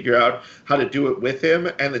struggled to figure out how to do it with him.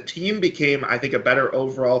 And the team became, I think, a better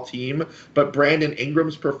overall team, but Brandon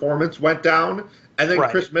Ingram's performance went down. And then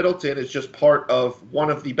Chris Middleton is just part of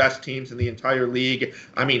one of the best teams in the entire league.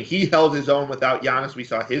 I mean, he held his own without Giannis. We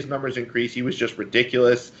saw his numbers increase. He was just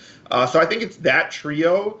ridiculous. So I think it's that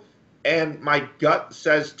trio. And my gut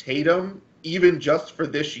says Tatum, even just for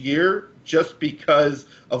this year, just because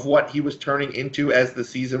of what he was turning into as the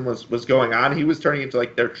season was going on. He was turning into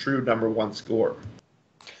like their true number one scorer.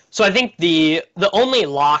 So I think the only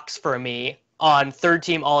locks for me on third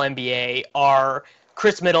team All-NBA are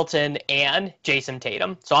Chris Middleton and Jason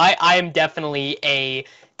Tatum. So I am definitely a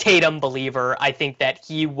Tatum believer. I think that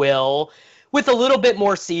he will, with a little bit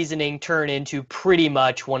more seasoning, turn into pretty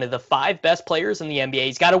much one of the 5 best players in the NBA.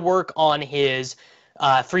 He's got to work on his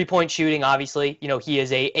three-point shooting, obviously. He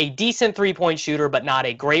is a decent three-point shooter, but not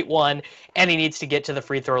a great one, and he needs to get to the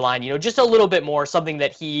free throw line, just a little bit more, something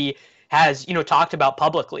that he has, talked about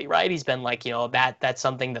publicly, right? He's been like, that's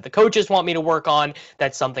something that the coaches want me to work on.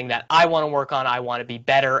 That's something that I want to work on. I want to be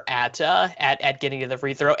better at getting to the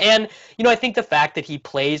free throw. And, I think the fact that he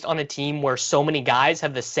plays on a team where so many guys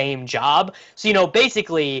have the same job. So,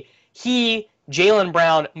 basically he, Jaylen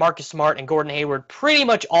Brown, Marcus Smart, and Gordon Hayward pretty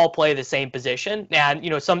much all play the same position. And,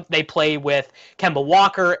 they play with Kemba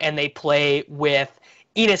Walker and they play with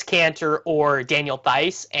Enes Kanter or Daniel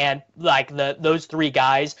Theis, and those 3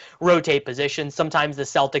 guys rotate positions. Sometimes the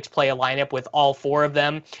Celtics play a lineup with all 4 of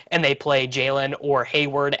them, and they play Jaylen or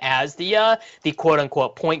Hayward as the quote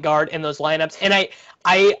unquote point guard in those lineups.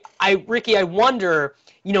 And Ricky, I wonder,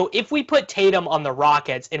 if we put Tatum on the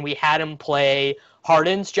Rockets and we had him play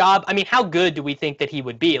Harden's job, I mean, how good do we think that he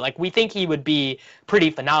would be? We think he would be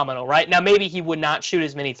pretty phenomenal, right? Now, maybe he would not shoot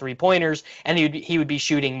as many three-pointers, and he would be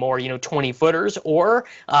shooting more, 20-footers or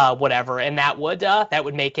whatever, and that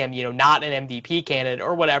would make him, not an MVP candidate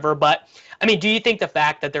or whatever. But I mean, do you think the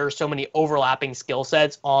fact that there are so many overlapping skill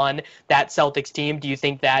sets on that Celtics team, do you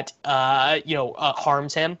think that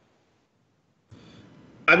harms him?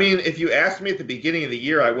 I mean, if you asked me at the beginning of the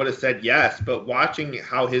year, I would have said yes. But watching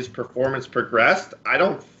how his performance progressed, I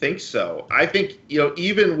don't think so. I think,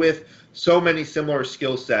 even with so many similar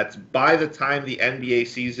skill sets, by the time the NBA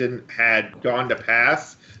season had gone to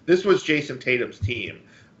pass, this was Jason Tatum's team.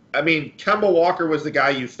 I mean, Kemba Walker was the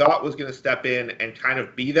guy you thought was going to step in and kind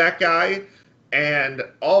of be that guy. And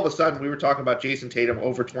all of a sudden, we were talking about Jason Tatum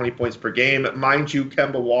over 20 points per game. Mind you,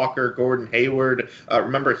 Kemba Walker, Gordon Hayward,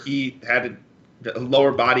 remember he had a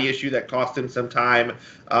lower body issue that cost him some time.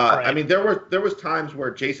 Right. I mean, there was times where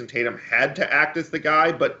Jason Tatum had to act as the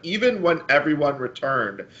guy, but even when everyone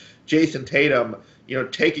returned, Jason Tatum,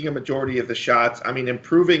 taking a majority of the shots, I mean,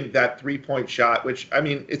 improving that three-point shot, which, I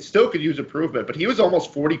mean, it still could use improvement, but he was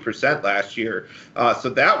almost 40% last year. So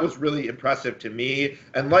that was really impressive to me.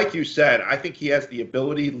 And like you said, I think he has the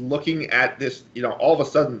ability, looking at this, all of a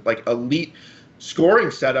sudden, like elite scoring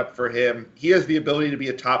setup for him, he has the ability to be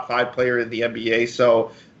a top 5 player in the NBA. So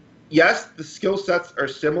yes, the skill sets are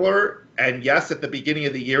similar. And yes, at the beginning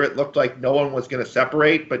of the year, it looked like no one was going to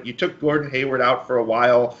separate, but you took Gordon Hayward out for a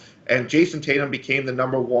while and Jason Tatum became the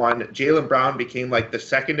number 1. Jaylen Brown became like the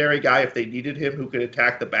secondary guy if they needed him who could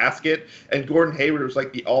attack the basket. And Gordon Hayward was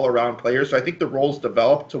like the all-around player. So I think the roles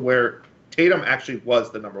developed to where Tatum actually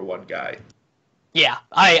was the number 1 guy. Yeah,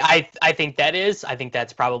 I think that is. I think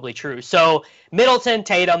that's probably true. So Middleton,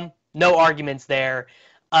 Tatum, No arguments there.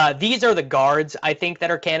 These are the guards, I think,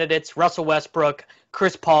 that are candidates. Russell Westbrook,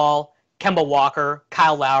 Chris Paul, Kemba Walker,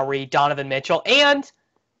 Kyle Lowry, Donovan Mitchell, and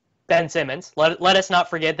Ben Simmons. Let us not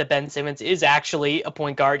forget that Ben Simmons is actually a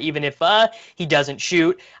point guard, even if he doesn't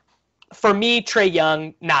shoot. For me, Trae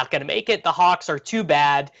Young, not going to make it. The Hawks are too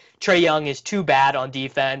bad. Trae Young is too bad on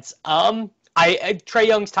defense. Trae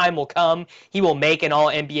Young's time will come. He will make an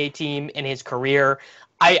all-NBA team in his career.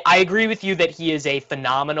 I agree with you that he is a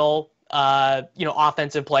phenomenal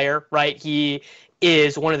offensive player, right? He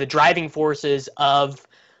is one of the driving forces of,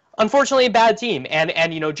 unfortunately, a bad team.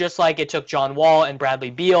 And just like it took John Wall and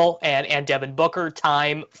Bradley Beal and Devin Booker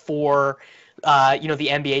time for the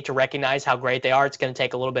NBA to recognize how great they are, it's going to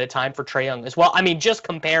take a little bit of time for Trae Young as well. I mean, just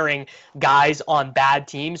comparing guys on bad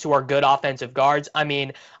teams who are good offensive guards, I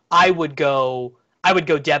mean, I would go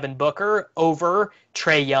Devin Booker over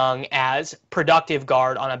Trae Young as productive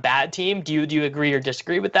guard on a bad team. Do you agree or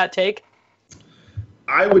disagree with that take?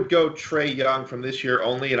 I would go Trae Young from this year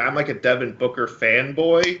only, and I'm like a Devin Booker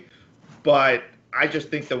fanboy, but I just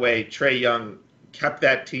think the way Trae Young kept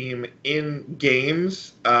that team in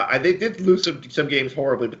games, they did lose some games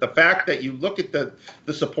horribly, but the fact that you look at the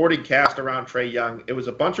supporting cast around Trae Young, it was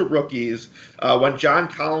a bunch of rookies. When John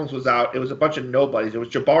Collins was out, it was a bunch of nobodies. It was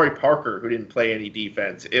Jabari Parker, who didn't play any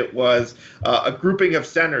defense. It was a grouping of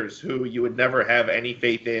centers who you would never have any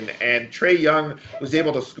faith in, and Trae Young was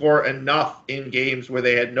able to score enough in games where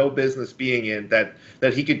they had no business being in that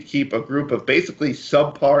he could keep a group of basically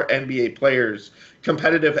subpar NBA players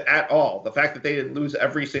competitive at all. The fact that they didn't lose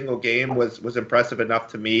every single game was impressive enough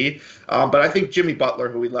to me. But I think Jimmy Butler,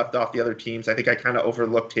 who we left off the other teams, I think I kind of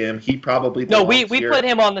overlooked him. He probably we put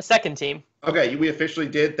him on the second team. Okay, we officially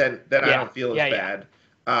did. Then I don't feel as bad.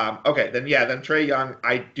 Okay, then Trae Young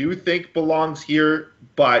I do think belongs here,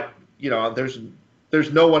 but there's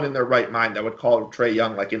no one in their right mind that would call Trae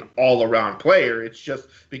Young like an all-around player. It's just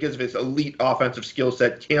because of his elite offensive skill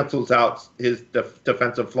set cancels out his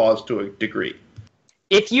defensive flaws to a degree.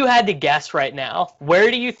 If you had to guess right now,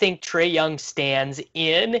 where do you think Trae Young stands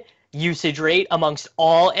in usage rate amongst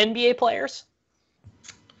all NBA players?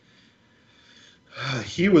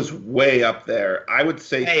 He was way up there. I would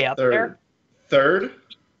say third.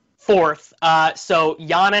 Fourth. So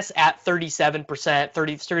Giannis at 37%,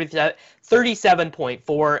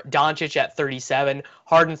 37.4, Doncic at 37,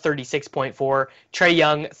 Harden 36.4, Trae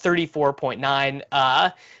Young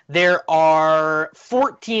 34.9. There are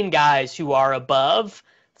 14 guys who are above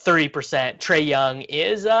 30%.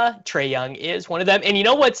 Trae Young is one of them. And you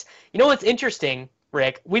know what's interesting,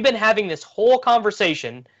 Rick? We've been having this whole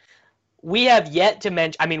conversation. We have yet to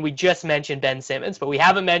mention, I mean, we just mentioned Ben Simmons, but we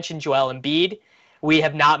haven't mentioned Joel Embiid. We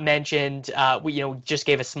have not mentioned, we just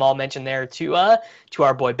gave a small mention there to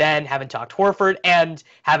our boy Ben, haven't talked Horford, and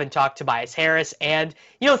haven't talked Tobias Harris. And,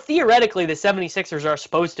 theoretically, the 76ers are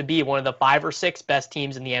supposed to be one of the 5 or 6 best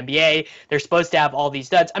teams in the NBA. They're supposed to have all these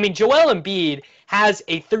duds. I mean, Joel Embiid has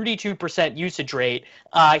a 32% usage rate.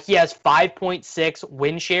 He has 5.6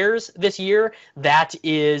 win shares this year. That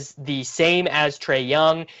is the same as Trae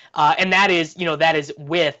Young. And that is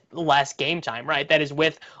with less game time, right? That is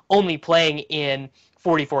with only playing in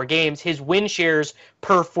 44 games. His win shares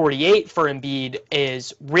per 48 for Embiid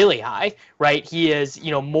is really high, right? He is,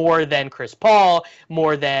 more than Chris Paul,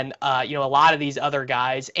 more than, a lot of these other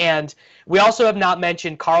guys. And we also have not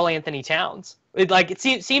mentioned Karl Anthony Towns.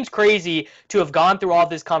 It seems crazy to have gone through all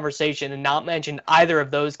this conversation and not mentioned either of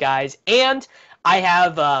those guys. And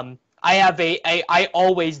I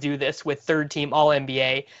always do this with third team All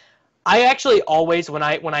NBA. I actually always, when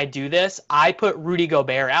I do this, I put Rudy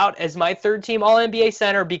Gobert out as my third team All NBA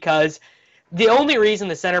center because the only reason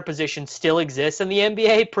the center position still exists in the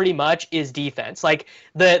NBA pretty much is defense. Like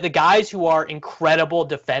the guys who are incredible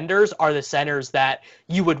defenders are the centers that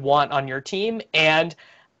you would want on your team. And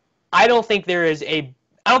I don't think there's been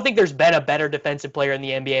a better defensive player in the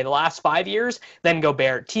NBA the last 5 years than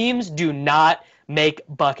Gobert. Teams do not make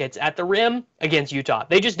buckets at the rim against Utah.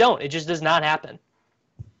 They just don't. It just does not happen.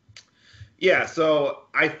 Yeah, so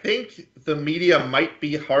I think the media might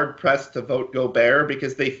be hard-pressed to vote Gobert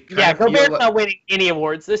because they Gobert's not winning any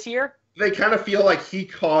awards this year. They kind of feel like he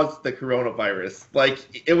caused the coronavirus.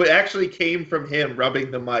 Like, it actually came from him rubbing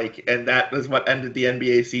the mic, and that was what ended the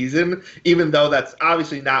NBA season, even though that's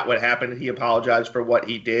obviously not what happened. He apologized for what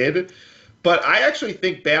he did. But I actually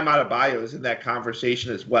think Bam Adebayo is in that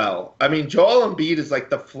conversation as well. I mean, Joel Embiid is like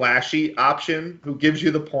the flashy option who gives you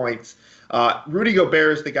the points. Rudy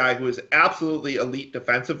Gobert is the guy who is absolutely elite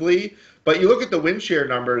defensively, but you look at the win share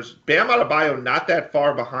numbers, Bam Adebayo not that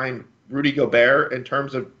far behind Rudy Gobert in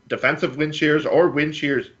terms of defensive win shares or win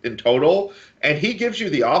shares in total, and he gives you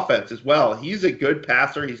the offense as well. He's a good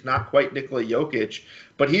passer. He's not quite Nikola Jokic,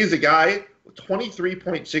 but he's a guy with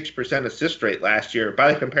 23.6% assist rate last year.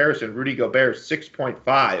 By comparison, Rudy Gobert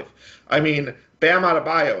 6.5. I mean, Bam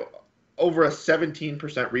Adebayo, over a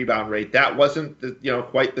 17% rebound rate. That wasn't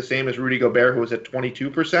quite the same as Rudy Gobert, who was at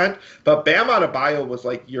 22%. But Bam Adebayo was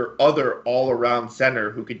like your other all-around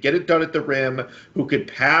center who could get it done at the rim, who could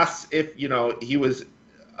pass if he was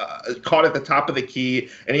caught at the top of the key,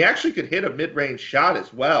 and he actually could hit a mid-range shot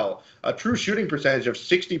as well. A true shooting percentage of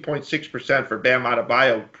 60.6% for Bam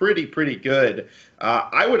Adebayo, pretty good.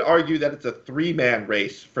 I would argue that it's a three-man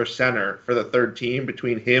race for center for the third team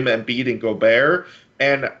between him, Embiid, and Gobert.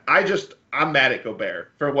 And I'm mad at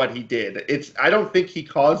Gobert for what he did. I don't think he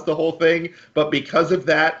caused the whole thing, but because of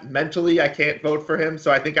that, mentally, I can't vote for him. So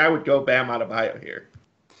I think I would go Bam Adebayo here.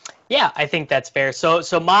 Yeah, I think that's fair. So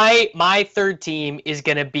my third team is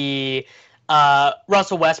going to be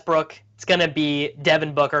Russell Westbrook. It's going to be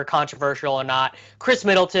Devin Booker, controversial or not. Chris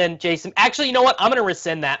Middleton, Jason. Actually, you know what? I'm going to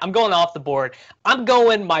rescind that. I'm going off the board. I'm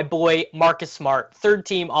going my boy Marcus Smart, third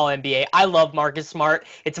team All-NBA. I love Marcus Smart.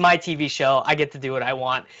 It's my TV show. I get to do what I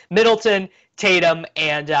want. Middleton, Tatum,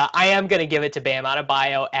 and I am going to give it to Bam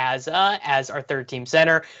Adebayo as our third team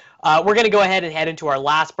center. We're going to go ahead and head into our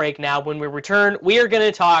last break now. When we return, we are going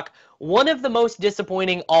to talk one of the most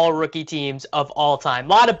disappointing all-rookie teams of all time. A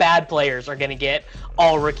lot of bad players are going to get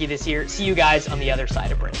all-rookie this year. See you guys on the other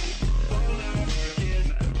side of break.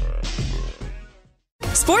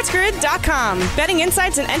 SportsGrid.com. Betting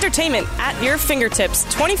insights and entertainment at your fingertips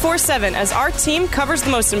 24/7 as our team covers the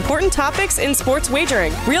most important topics in sports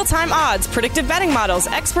wagering. Real-time odds, predictive betting models,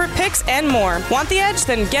 expert picks, and more. Want the edge?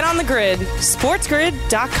 Then get on the grid.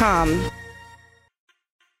 SportsGrid.com.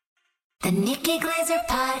 The Nikki Glazer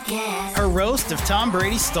Podcast. Her roast of Tom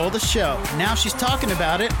Brady stole the show. Now she's talking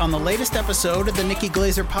about it on the latest episode of the Nikki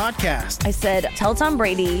Glazer Podcast. I said, tell Tom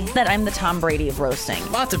Brady that I'm the Tom Brady of roasting.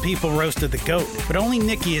 Lots of people roasted the GOAT, but only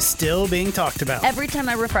Nikki is still being talked about. Every time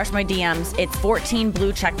I refresh my DMs, it's 14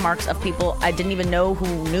 blue check marks of people I didn't even know who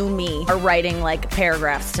knew me are writing like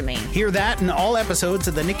paragraphs to me. Hear that in all episodes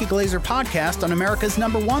of the Nikki Glazer Podcast on America's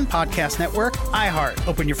 #1 podcast network, iHeart.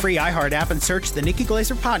 Open your free iHeart app and search the Nikki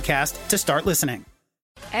Glazer Podcast to start listening.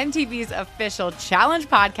 MTV's official Challenge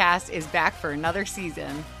podcast is back for another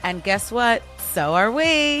season. And guess what? So are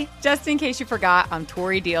we. Just in case you forgot, I'm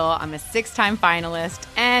Tori Deal. I'm a 6-time finalist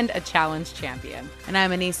and a Challenge champion. And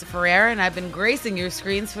I'm Anissa Ferreira, and I've been gracing your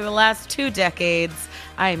screens for the last 2 decades.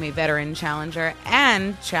 I am a veteran challenger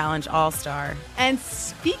and Challenge All-Star. And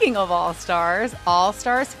speaking of All-Stars,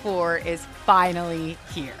 All-Stars 4 is finally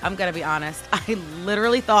here. I'm going to be honest. I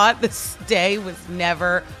literally thought this day was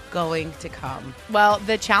never going to come. Well,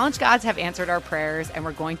 the Challenge gods have answered our prayers, and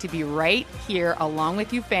we're going to be right here along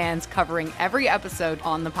with you fans covering every episode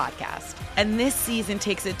on the podcast. And this season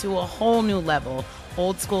takes it to a whole new level.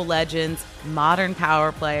 Old school legends, modern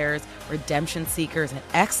power players, redemption seekers, and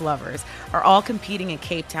ex-lovers are all competing in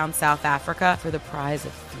Cape Town, South Africa for the prize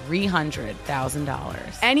of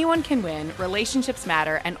 $300,000. Anyone can win, relationships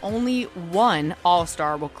matter, and only one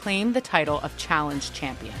All-Star will claim the title of Challenge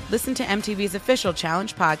champion. Listen to MTV's official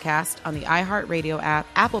Challenge podcast on the iHeartRadio app,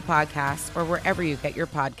 Apple Podcasts, or wherever you get your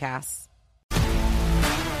podcasts.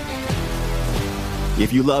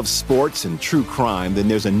 If you love sports and true crime, then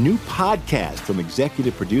there's a new podcast from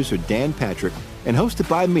executive producer Dan Patrick and hosted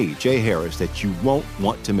by me, Jay Harris, that you won't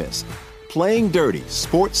want to miss. Playing Dirty: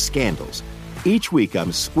 Sports Scandals. Each week,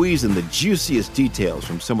 I'm squeezing the juiciest details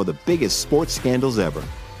from some of the biggest sports scandals ever.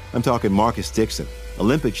 I'm talking Marcus Dixon,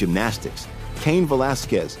 Olympic gymnastics, Cain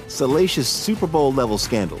Velasquez, salacious Super Bowl-level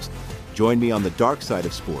scandals. Join me on the dark side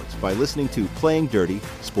of sports by listening to Playing Dirty: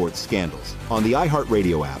 Sports Scandals on the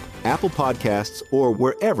iHeartRadio app, Apple Podcasts, or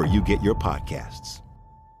wherever you get your podcasts.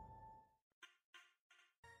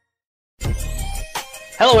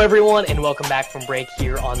 Hello, everyone, and welcome back from break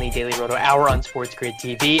here on the Daily Roto Hour on Sports Grid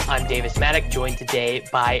TV. I'm Davis Maddock, joined today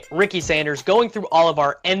by Ricky Sanders, going through all of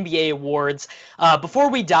our NBA awards.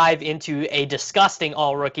 Before we dive into a disgusting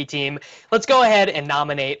all-rookie team, let's go ahead and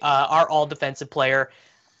nominate our all-defensive player.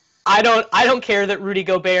 I don't care that Rudy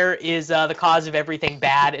Gobert is the cause of everything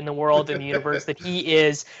bad in the world and the universe that he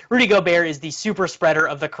is. Rudy Gobert is the super spreader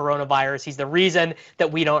of the coronavirus. He's the reason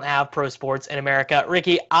that we don't have pro sports in America.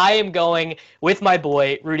 Ricky, I am going with my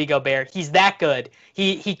boy, Rudy Gobert. He's that good.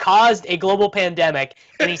 He caused a global pandemic,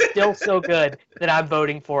 and he's still so good that I'm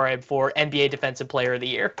voting for him for NBA Defensive Player of the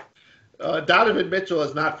Year. Donovan Mitchell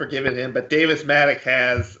has not forgiven him, but Davis Maddock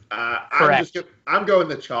has. Correct. I'm going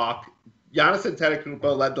the chalk. Giannis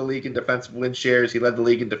Antetokounmpo led the league in defensive win shares. He led the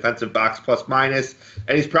league in defensive box plus minus,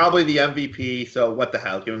 and he's probably the MVP. So what the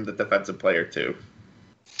hell? Give him the defensive player too.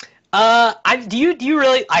 Do you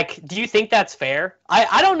really do you think that's fair?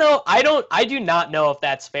 I don't know. I do not know if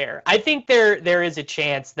that's fair. I think there is a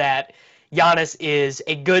chance that Giannis is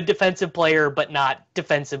a good defensive player, but not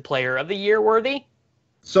defensive player of the year worthy.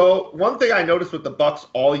 So one thing I noticed with the Bucks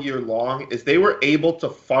all year long is they were able to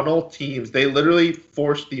funnel teams. They literally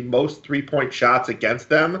forced the most 3-point shots against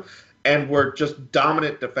them and were just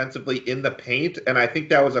dominant defensively in the paint. And I think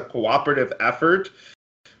that was a cooperative effort.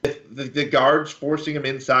 The guards forcing him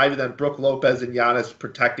inside, and then Brook Lopez and Giannis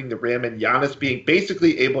protecting the rim, and Giannis being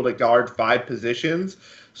basically able to guard 5 positions.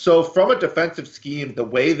 So from a defensive scheme, the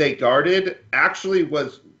way they guarded actually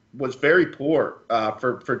was very poor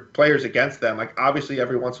for players against them. Like, obviously,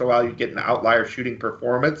 every once in a while you get an outlier shooting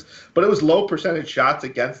performance, but it was low percentage shots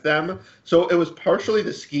against them. So it was partially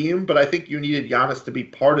the scheme, but I think you needed Giannis to be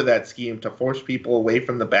part of that scheme to force people away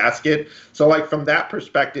from the basket. So, like, from that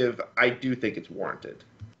perspective, I do think it's warranted.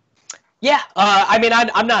 Yeah, I mean,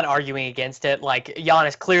 I'm not arguing against it. Like,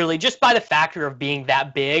 Giannis clearly, just by the factor of being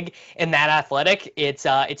that big and that athletic, it's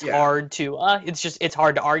hard to it's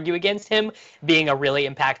hard to argue against him being a really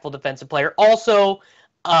impactful defensive player. Also,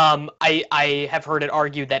 I have heard it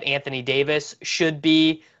argued that Anthony Davis should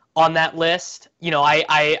be on that list. You know,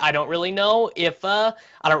 I don't really know if I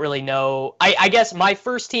don't really know. I guess my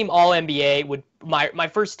first team All NBA would my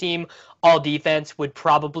first team All Defense would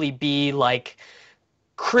probably be like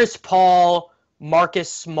Chris Paul,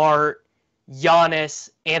 Marcus Smart,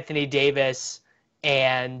 Giannis, Anthony Davis,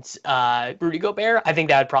 and Rudy Gobert. I think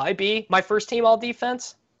that would probably be my first team All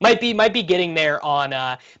Defense. Might be getting there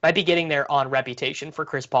on reputation for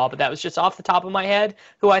Chris Paul, but that was just off the top of my head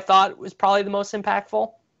who I thought was probably the most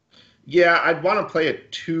impactful. Yeah, I'd want to play a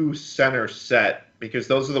 2-center set because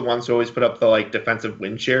those are the ones who always put up the like defensive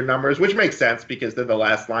win share numbers, which makes sense because they're the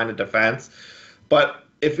last line of defense. But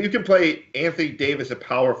if you can play Anthony Davis at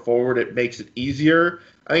power forward, it makes it easier.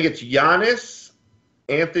 I think it's Giannis,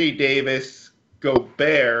 Anthony Davis,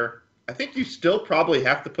 Gobert. I think you still probably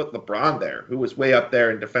have to put LeBron there, who was way up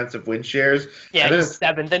there in defensive win shares. Yeah, he's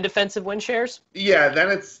 7th in defensive win shares. Yeah,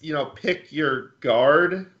 then it's, pick your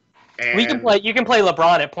guard. And you can play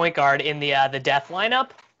LeBron at point guard in the death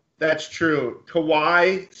lineup. That's true.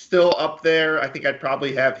 Kawhi still up there. I think I'd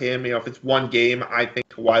probably have him. If it's one game, I think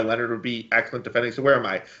Kawhi Leonard would be excellent defending. So where am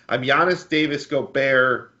I? I'm Giannis, Davis,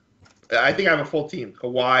 Gobert. I think I have a full team: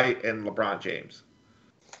 Kawhi and LeBron James.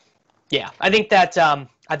 Yeah, I think that's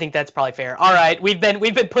probably fair. All right, we've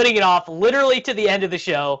been putting it off literally to the end of the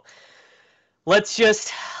show. Let's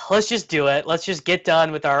just do it. Let's just get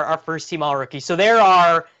done with our first team All Rookie. So there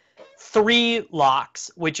are 3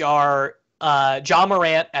 locks, which are Ja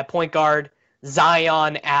Morant at point guard,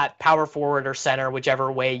 Zion at power forward or center,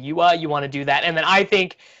 whichever way you want to do that. And then I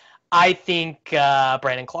think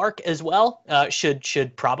Brandon Clark as well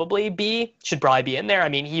should probably be in there. I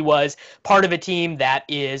mean, he was part of a team that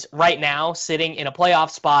is right now sitting in a playoff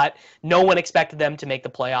spot. No one expected them to make the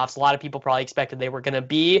playoffs. A lot of people probably expected they were going to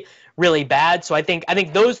be really bad. So I think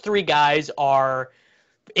those 3 guys are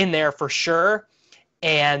in there for sure.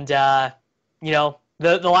 And the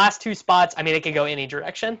last 2 spots, I mean, it could go any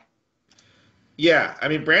direction. Yeah, I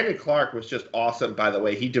mean, Brandon Clark was just awesome, by the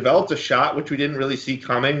way. He developed a shot, which we didn't really see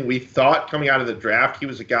coming. We thought coming out of the draft he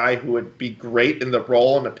was a guy who would be great in the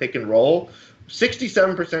roll and the pick and roll.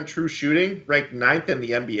 67% true shooting, ranked 9th in the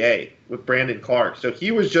NBA with Brandon Clark. So he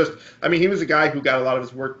was he was a guy who got a lot of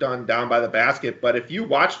his work done down by the basket. But if you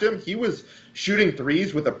watched him, he was shooting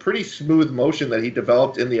threes with a pretty smooth motion that he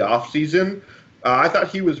developed in the offseason. I thought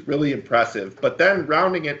he was really impressive. But then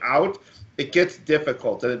rounding it out, it gets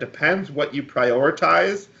difficult, and it depends what you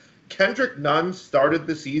prioritize. Kendrick Nunn started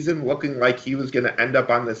the season looking like he was going to end up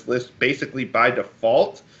on this list basically by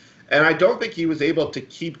default, and I don't think he was able to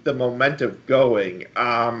keep the momentum going.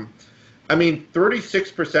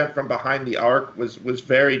 36% from behind the arc was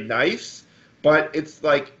very nice, but it's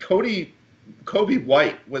like Kobe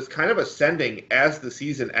White was kind of ascending as the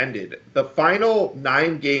season ended. The final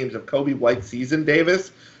 9 games of Kobe White's season,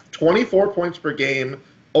 Davis, 24 points per game,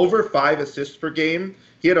 over 5 assists per game.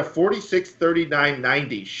 He had a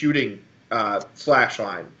 46-39-90 shooting slash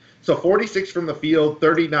line. So 46 from the field,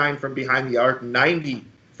 39 from behind the arc, 90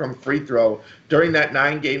 from free throw during that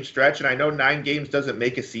 9-game stretch. And I know 9 games doesn't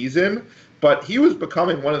make a season, but he was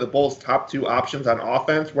becoming one of the Bulls' top 2 options on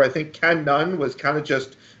offense, where I think Ken Nunn was kind of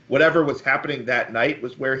just whatever was happening that night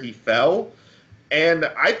was where he fell. And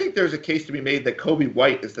I think there's a case to be made that Kobe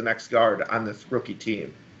White is the next guard on this rookie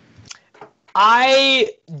team. I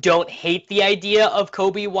don't hate the idea of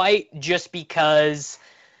Kobe White just because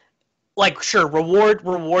like, sure,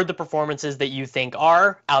 reward the performances that you think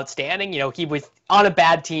are outstanding. He was on a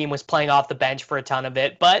bad team, was playing off the bench for a ton of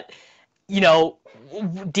it, but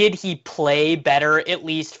did he play better at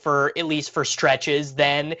least for stretches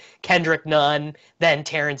than Kendrick Nunn, than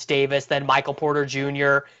Terrence Davis, than Michael Porter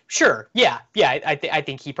Jr.? Sure, yeah. I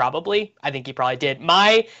think he probably did.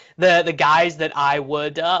 The guys that I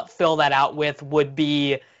would fill that out with would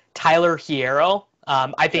be Tyler Hierro.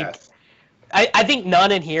 I think. Yes. I think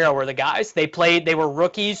Nunn and Hierro were the guys. They were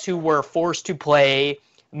rookies who were forced to play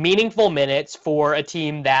meaningful minutes for a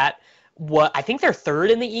team that I think they're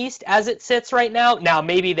third in the East as it sits right now. Now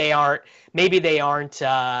maybe they aren't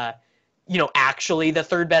actually the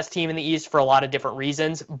third best team in the East for a lot of different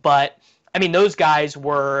reasons, but I mean those guys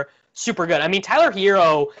were super good. I mean Tyler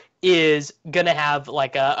Hierro is going to have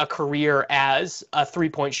like a career as a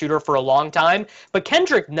three-point shooter for a long time, but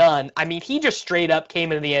Kendrick Nunn, I mean he just straight up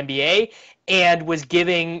came into the NBA and was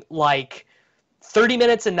giving like 30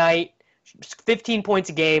 minutes a night, 15 points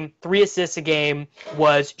a game, 3 assists a game,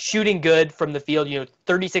 was shooting good from the field,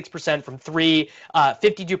 36% from three,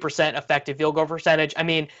 52% effective field goal percentage. I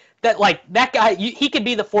mean, that guy, he could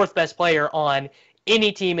be the fourth best player on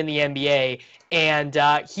any team in the NBA.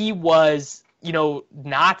 And he was,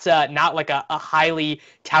 not like a highly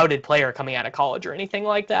touted player coming out of college or anything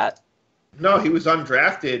like that. No, he was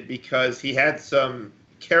undrafted because he had some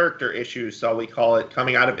character issues, so we call it,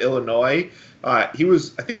 coming out of Illinois. I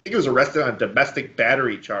think he was arrested on a domestic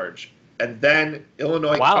battery charge, and then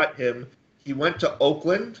Illinois cut him. He went to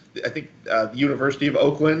Oakland, I think the University of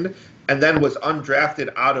Oakland, and then was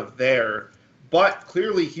undrafted out of there. But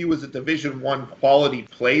clearly he was a Division I quality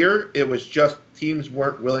player. It was just teams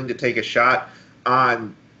weren't willing to take a shot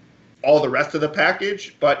on all the rest of the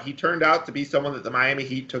package, but he turned out to be someone that the Miami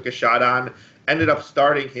Heat took a shot on, ended up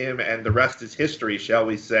starting him, and the rest is history, shall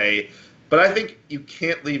we say. But I think you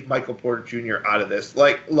can't leave Michael Porter Jr. out of this.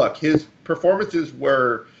 Look, his performances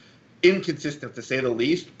were inconsistent, to say the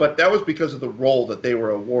least, but that was because of the role that they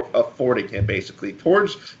were affording him, basically.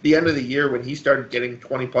 Towards the end of the year, when he started getting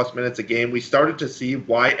 20-plus minutes a game, we started to see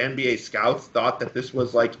why NBA scouts thought that this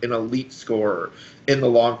was like an elite scorer in the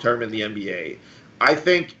long term in the NBA. I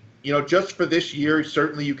think, just for this year,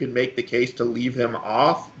 certainly you can make the case to leave him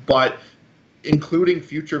off, but including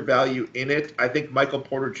future value in it, I think Michael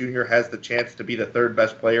Porter Jr. has the chance to be the third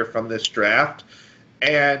best player from this draft.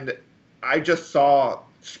 And I just saw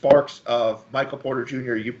sparks of Michael Porter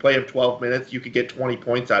Jr. You play him 12 minutes, you could get 20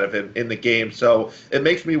 points out of him in the game. So it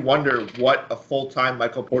makes me wonder what a full-time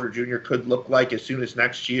Michael Porter Jr. could look like as soon as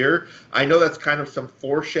next year. I know that's kind of some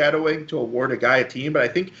foreshadowing to award a guy a team, but I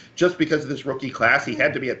think just because of this rookie class, he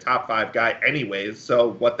had to be a top 5 guy anyways.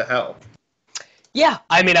 So what the hell? Yeah,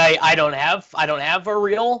 I mean, I don't have a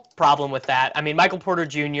real problem with that. I mean, Michael Porter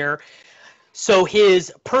Jr., so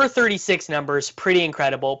his per 36 numbers, pretty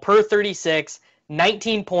incredible. Per 36,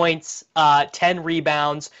 19 points, 10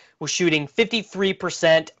 rebounds, was shooting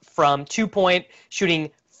 53% from 2-point,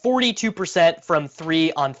 shooting 42% from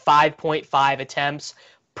 3 on 5.5 attempts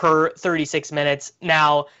per 36 minutes.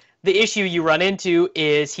 Now, the issue you run into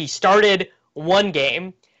is he started one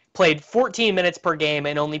game, played 14 minutes per game,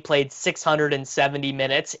 and only played 670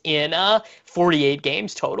 minutes in 48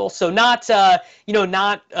 games total. So not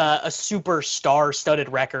a super star-studded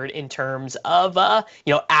record in terms of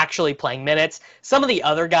actually playing minutes. Some of the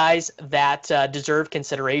other guys that deserve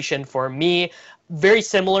consideration for me, very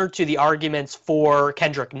similar to the arguments for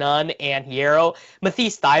Kendrick Nunn and Hierro,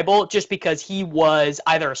 Matisse Thybulle, just because he was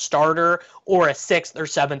either a starter or a 6th or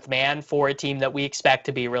 7th man for a team that we expect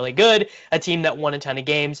to be really good, a team that won a ton of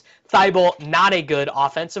games. Thybulle, not a good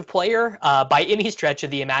offensive player by any stretch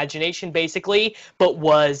of the imagination, basically, but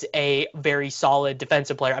was a very solid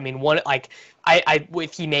defensive player. I mean,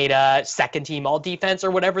 if he made a second-team all-defense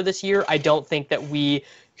or whatever this year, I don't think that we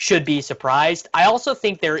should be surprised. I also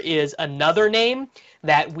think there is another name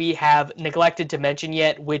that we have neglected to mention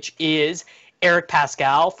yet, which is Eric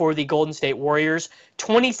Pascal for the Golden State Warriors.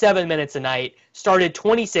 27 minutes a night, started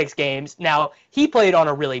 26 games. Now, he played on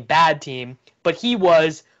a really bad team, but he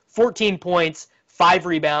was 14 points, 5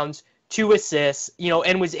 rebounds, 2 assists,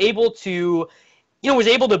 and was able to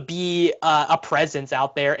be a presence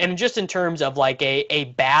out there. And just in terms of like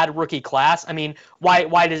a bad rookie class, I mean,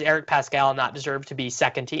 why does Eric Pascal not deserve to be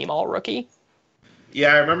second team all rookie?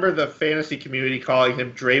 Yeah, I remember the fantasy community calling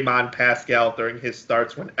him Draymond Pascal during his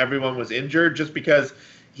starts when everyone was injured, just because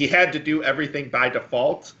he had to do everything by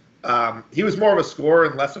default. He was more of a scorer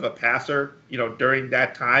and less of a passer, during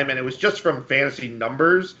that time. And it was just from fantasy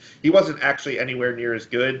numbers. He wasn't actually anywhere near as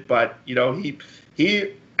good, but,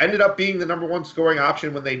 he ended up being the number one scoring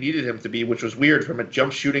option when they needed him to be, which was weird from a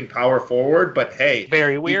jump shooting power forward. But hey,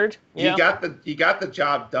 very weird. He got the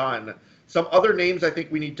job done. Some other names I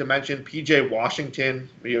think we need to mention: PJ Washington,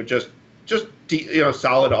 just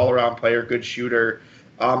solid all around player, good shooter.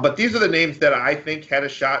 But these are the names that I think had a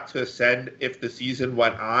shot to ascend if the season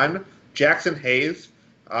went on. Jackson Hayes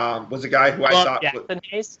was a guy who I thought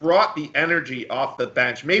brought the energy off the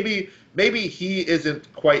bench. Maybe he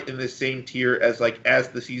isn't quite in the same tier as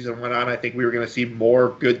the season went on. I think we were going to see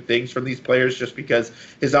more good things from these players just because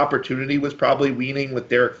his opportunity was probably waning with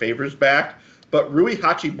Derek Favors back. But Rui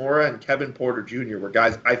Hachimura and Kevin Porter Jr. were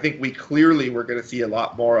guys I think we clearly were going to see a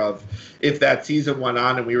lot more of if that season went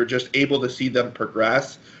on and we were just able to see them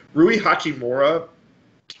progress. Rui Hachimura,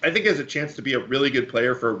 I think, has a chance to be a really good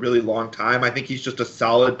player for a really long time. I think he's just a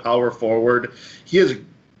solid power forward. He's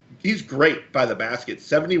great by the basket,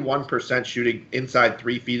 71% shooting inside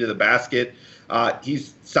 3 feet of the basket.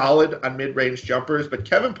 He's solid on mid-range jumpers, but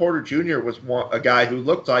Kevin Porter Jr. was a guy who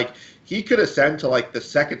looked like he could ascend to the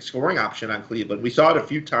second scoring option on Cleveland. We saw it a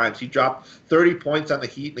few times. He dropped 30 points on the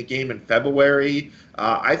Heat in a game in February.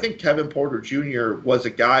 I think Kevin Porter Jr. was a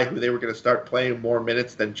guy who they were going to start playing more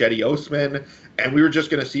minutes than Jetty Osman, and we were just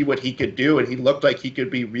going to see what he could do, and he looked like he could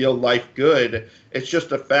be real-life good. It's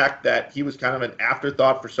just a fact that he was kind of an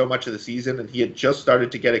afterthought for so much of the season, and he had just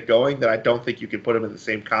started to get it going that I don't think you can put him in the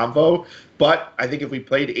same convo. But I think if we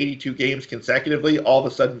played 82 games consecutively, all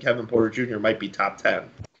of a sudden Kevin Porter Jr. might be top 10.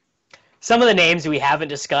 Some of the names we haven't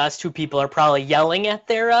discussed, who people are probably yelling at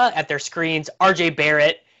their screens: RJ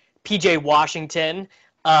Barrett, PJ Washington,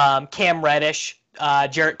 Cam Reddish,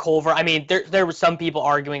 Jarrett Culver. I mean, there were some people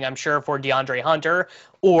arguing, I'm sure, for DeAndre Hunter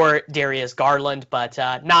or Darius Garland, but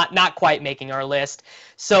not quite making our list.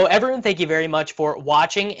 So everyone, thank you very much for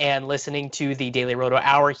watching and listening to the Daily Roto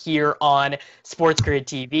Hour here on Sports Grid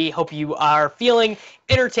TV. Hope you are feeling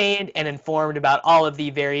entertained and informed about all of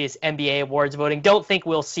the various NBA awards voting. Don't think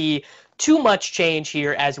we'll see too much change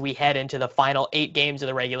here as we head into the final 8 games of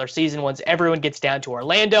the regular season. Once everyone gets down to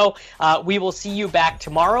Orlando, we will see you back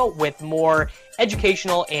tomorrow with more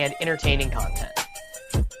educational and entertaining content.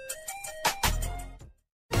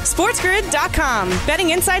 SportsGrid.com.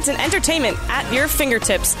 Betting insights and entertainment at your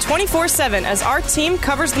fingertips 24/7 as our team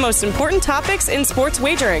covers the most important topics in sports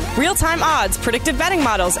wagering. Real-time odds, predictive betting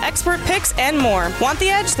models, expert picks, and more. Want the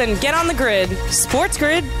edge? Then get on the grid.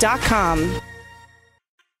 SportsGrid.com.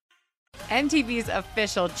 MTV's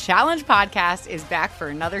official Challenge podcast is back for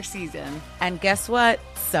another season. And guess what?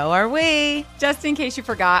 So are we. Just in case you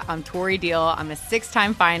forgot, I'm Tori Deal. I'm a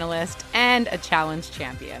 6-time finalist and a Challenge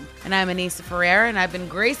champion. And I'm Anissa Ferreira, and I've been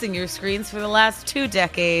gracing your screens for the last 2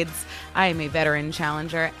 decades. I am a veteran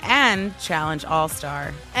challenger and Challenge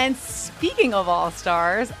All-Star. And speaking of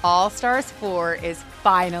All-Stars, All-Stars 4 is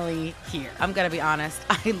finally here. I'm going to be honest.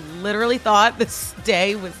 I literally thought this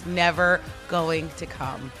day was never going to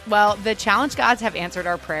come. Well, the Challenge gods have answered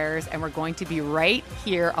our prayers, and we're going to be right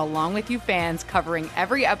here along with you fans covering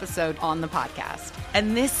every episode on the podcast.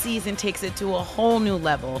 And this season takes it to a whole new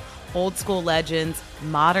level. Old school legends,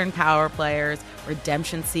 modern power players,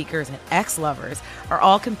 redemption seekers, and ex-lovers are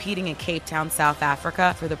all competing in Cape Town, South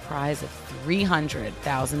Africa for the prize of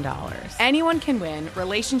 $300,000. Anyone can win,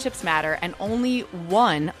 relationships matter, and only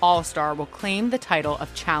one All-Star will claim the title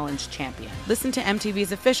of Challenge champion. Listen to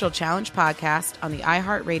MTV's official Challenge podcast on the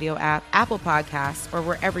iHeartRadio app, Apple Podcasts, or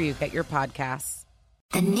wherever you get your podcasts.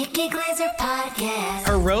 The Nikki Glaser Podcast.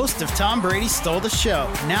 Her roast of Tom Brady stole the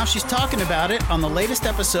show. Now she's talking about it on the latest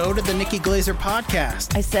episode of the Nikki Glaser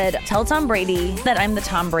Podcast. I said, tell Tom Brady that I'm the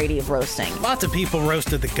Tom Brady of roasting. Lots of people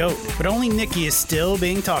roasted the GOAT, but only Nikki is still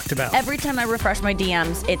being talked about. Every time I refresh my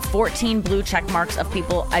DMs, it's 14 blue check marks of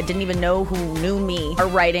people I didn't even know who knew me are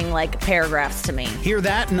writing paragraphs to me. Hear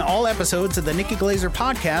that in all episodes of the Nikki Glaser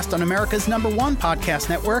Podcast on America's #1 podcast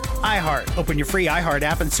network, iHeart. Open your free iHeart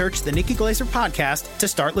app and search the Nikki Glaser Podcast to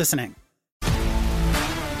start listening.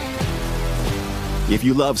 If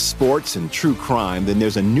you love sports and true crime, then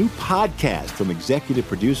there's a new podcast from executive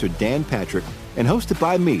producer Dan Patrick and hosted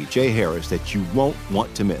by me, Jay Harris, that you won't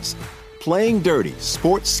want to miss. Playing Dirty: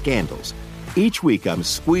 Sports Scandals. Each week, I'm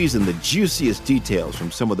squeezing the juiciest details from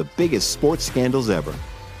some of the biggest sports scandals ever.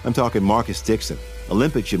 I'm talking Marcus Dixon,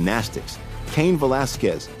 Olympic gymnastics, Cain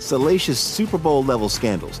Velasquez, salacious Super Bowl-level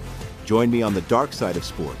scandals. Join me on the dark side of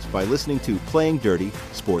sports by listening to Playing Dirty: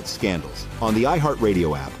 Sports Scandals on the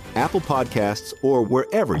iHeartRadio app, Apple Podcasts, or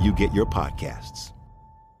wherever you get your podcasts.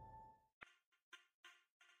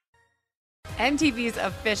 MTV's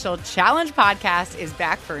official Challenge podcast is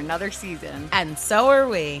back for another season. And so are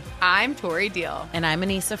we. I'm Tori Deal. And I'm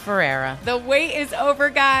Anissa Ferreira. The wait is over,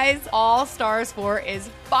 guys. All Stars 4 is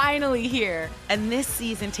finally here. And this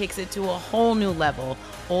season takes it to a whole new level.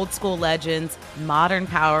 Old school legends, modern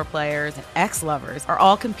power players, and ex-lovers are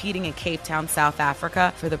all competing in Cape Town, South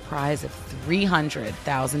Africa for the prize of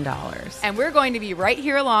 $300,000. And we're going to be right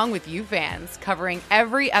here along with you fans, covering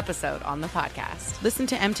every episode on the podcast. Listen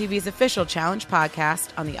to MTV's official Challenge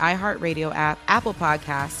podcast on the iHeartRadio app, Apple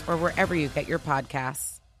Podcasts, or wherever you get your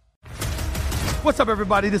podcasts. What's up,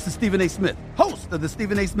 everybody? This is Stephen A. Smith, host of the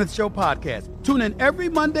Stephen A. Smith Show podcast. Tune in every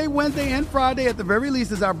Monday, Wednesday, and Friday at the very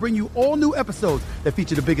least as I bring you all new episodes that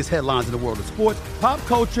feature the biggest headlines in the world of sports, pop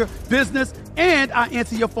culture, business, and I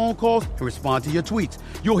answer your phone calls and respond to your tweets.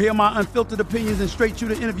 You'll hear my unfiltered opinions and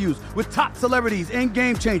straight-shooter interviews with top celebrities and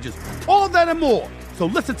game changers. All that and more. So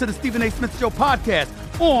listen to the Stephen A. Smith Show podcast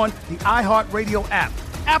on the iHeartRadio app,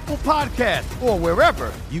 Apple Podcasts, or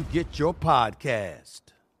wherever you get your podcast.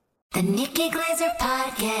 The Nikki Glaser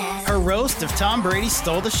Podcast. Her roast of Tom Brady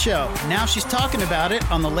stole the show. Now she's talking about it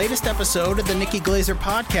on the latest episode of the Nikki Glaser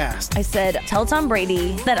Podcast. I said, tell Tom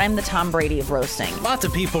Brady that I'm the Tom Brady of roasting. Lots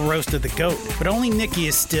of people roasted the GOAT, but only Nikki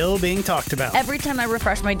is still being talked about. Every time I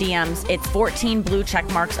refresh my DMs, it's 14 blue check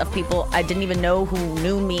marks of people I didn't even know who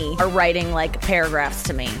knew me are writing like paragraphs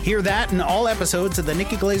to me. Hear that in all episodes of the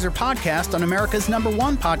Nikki Glaser Podcast on America's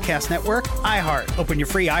 #1 podcast network, iHeart. Open your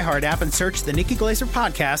free iHeart app and search the Nikki Glaser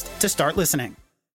Podcast to start listening.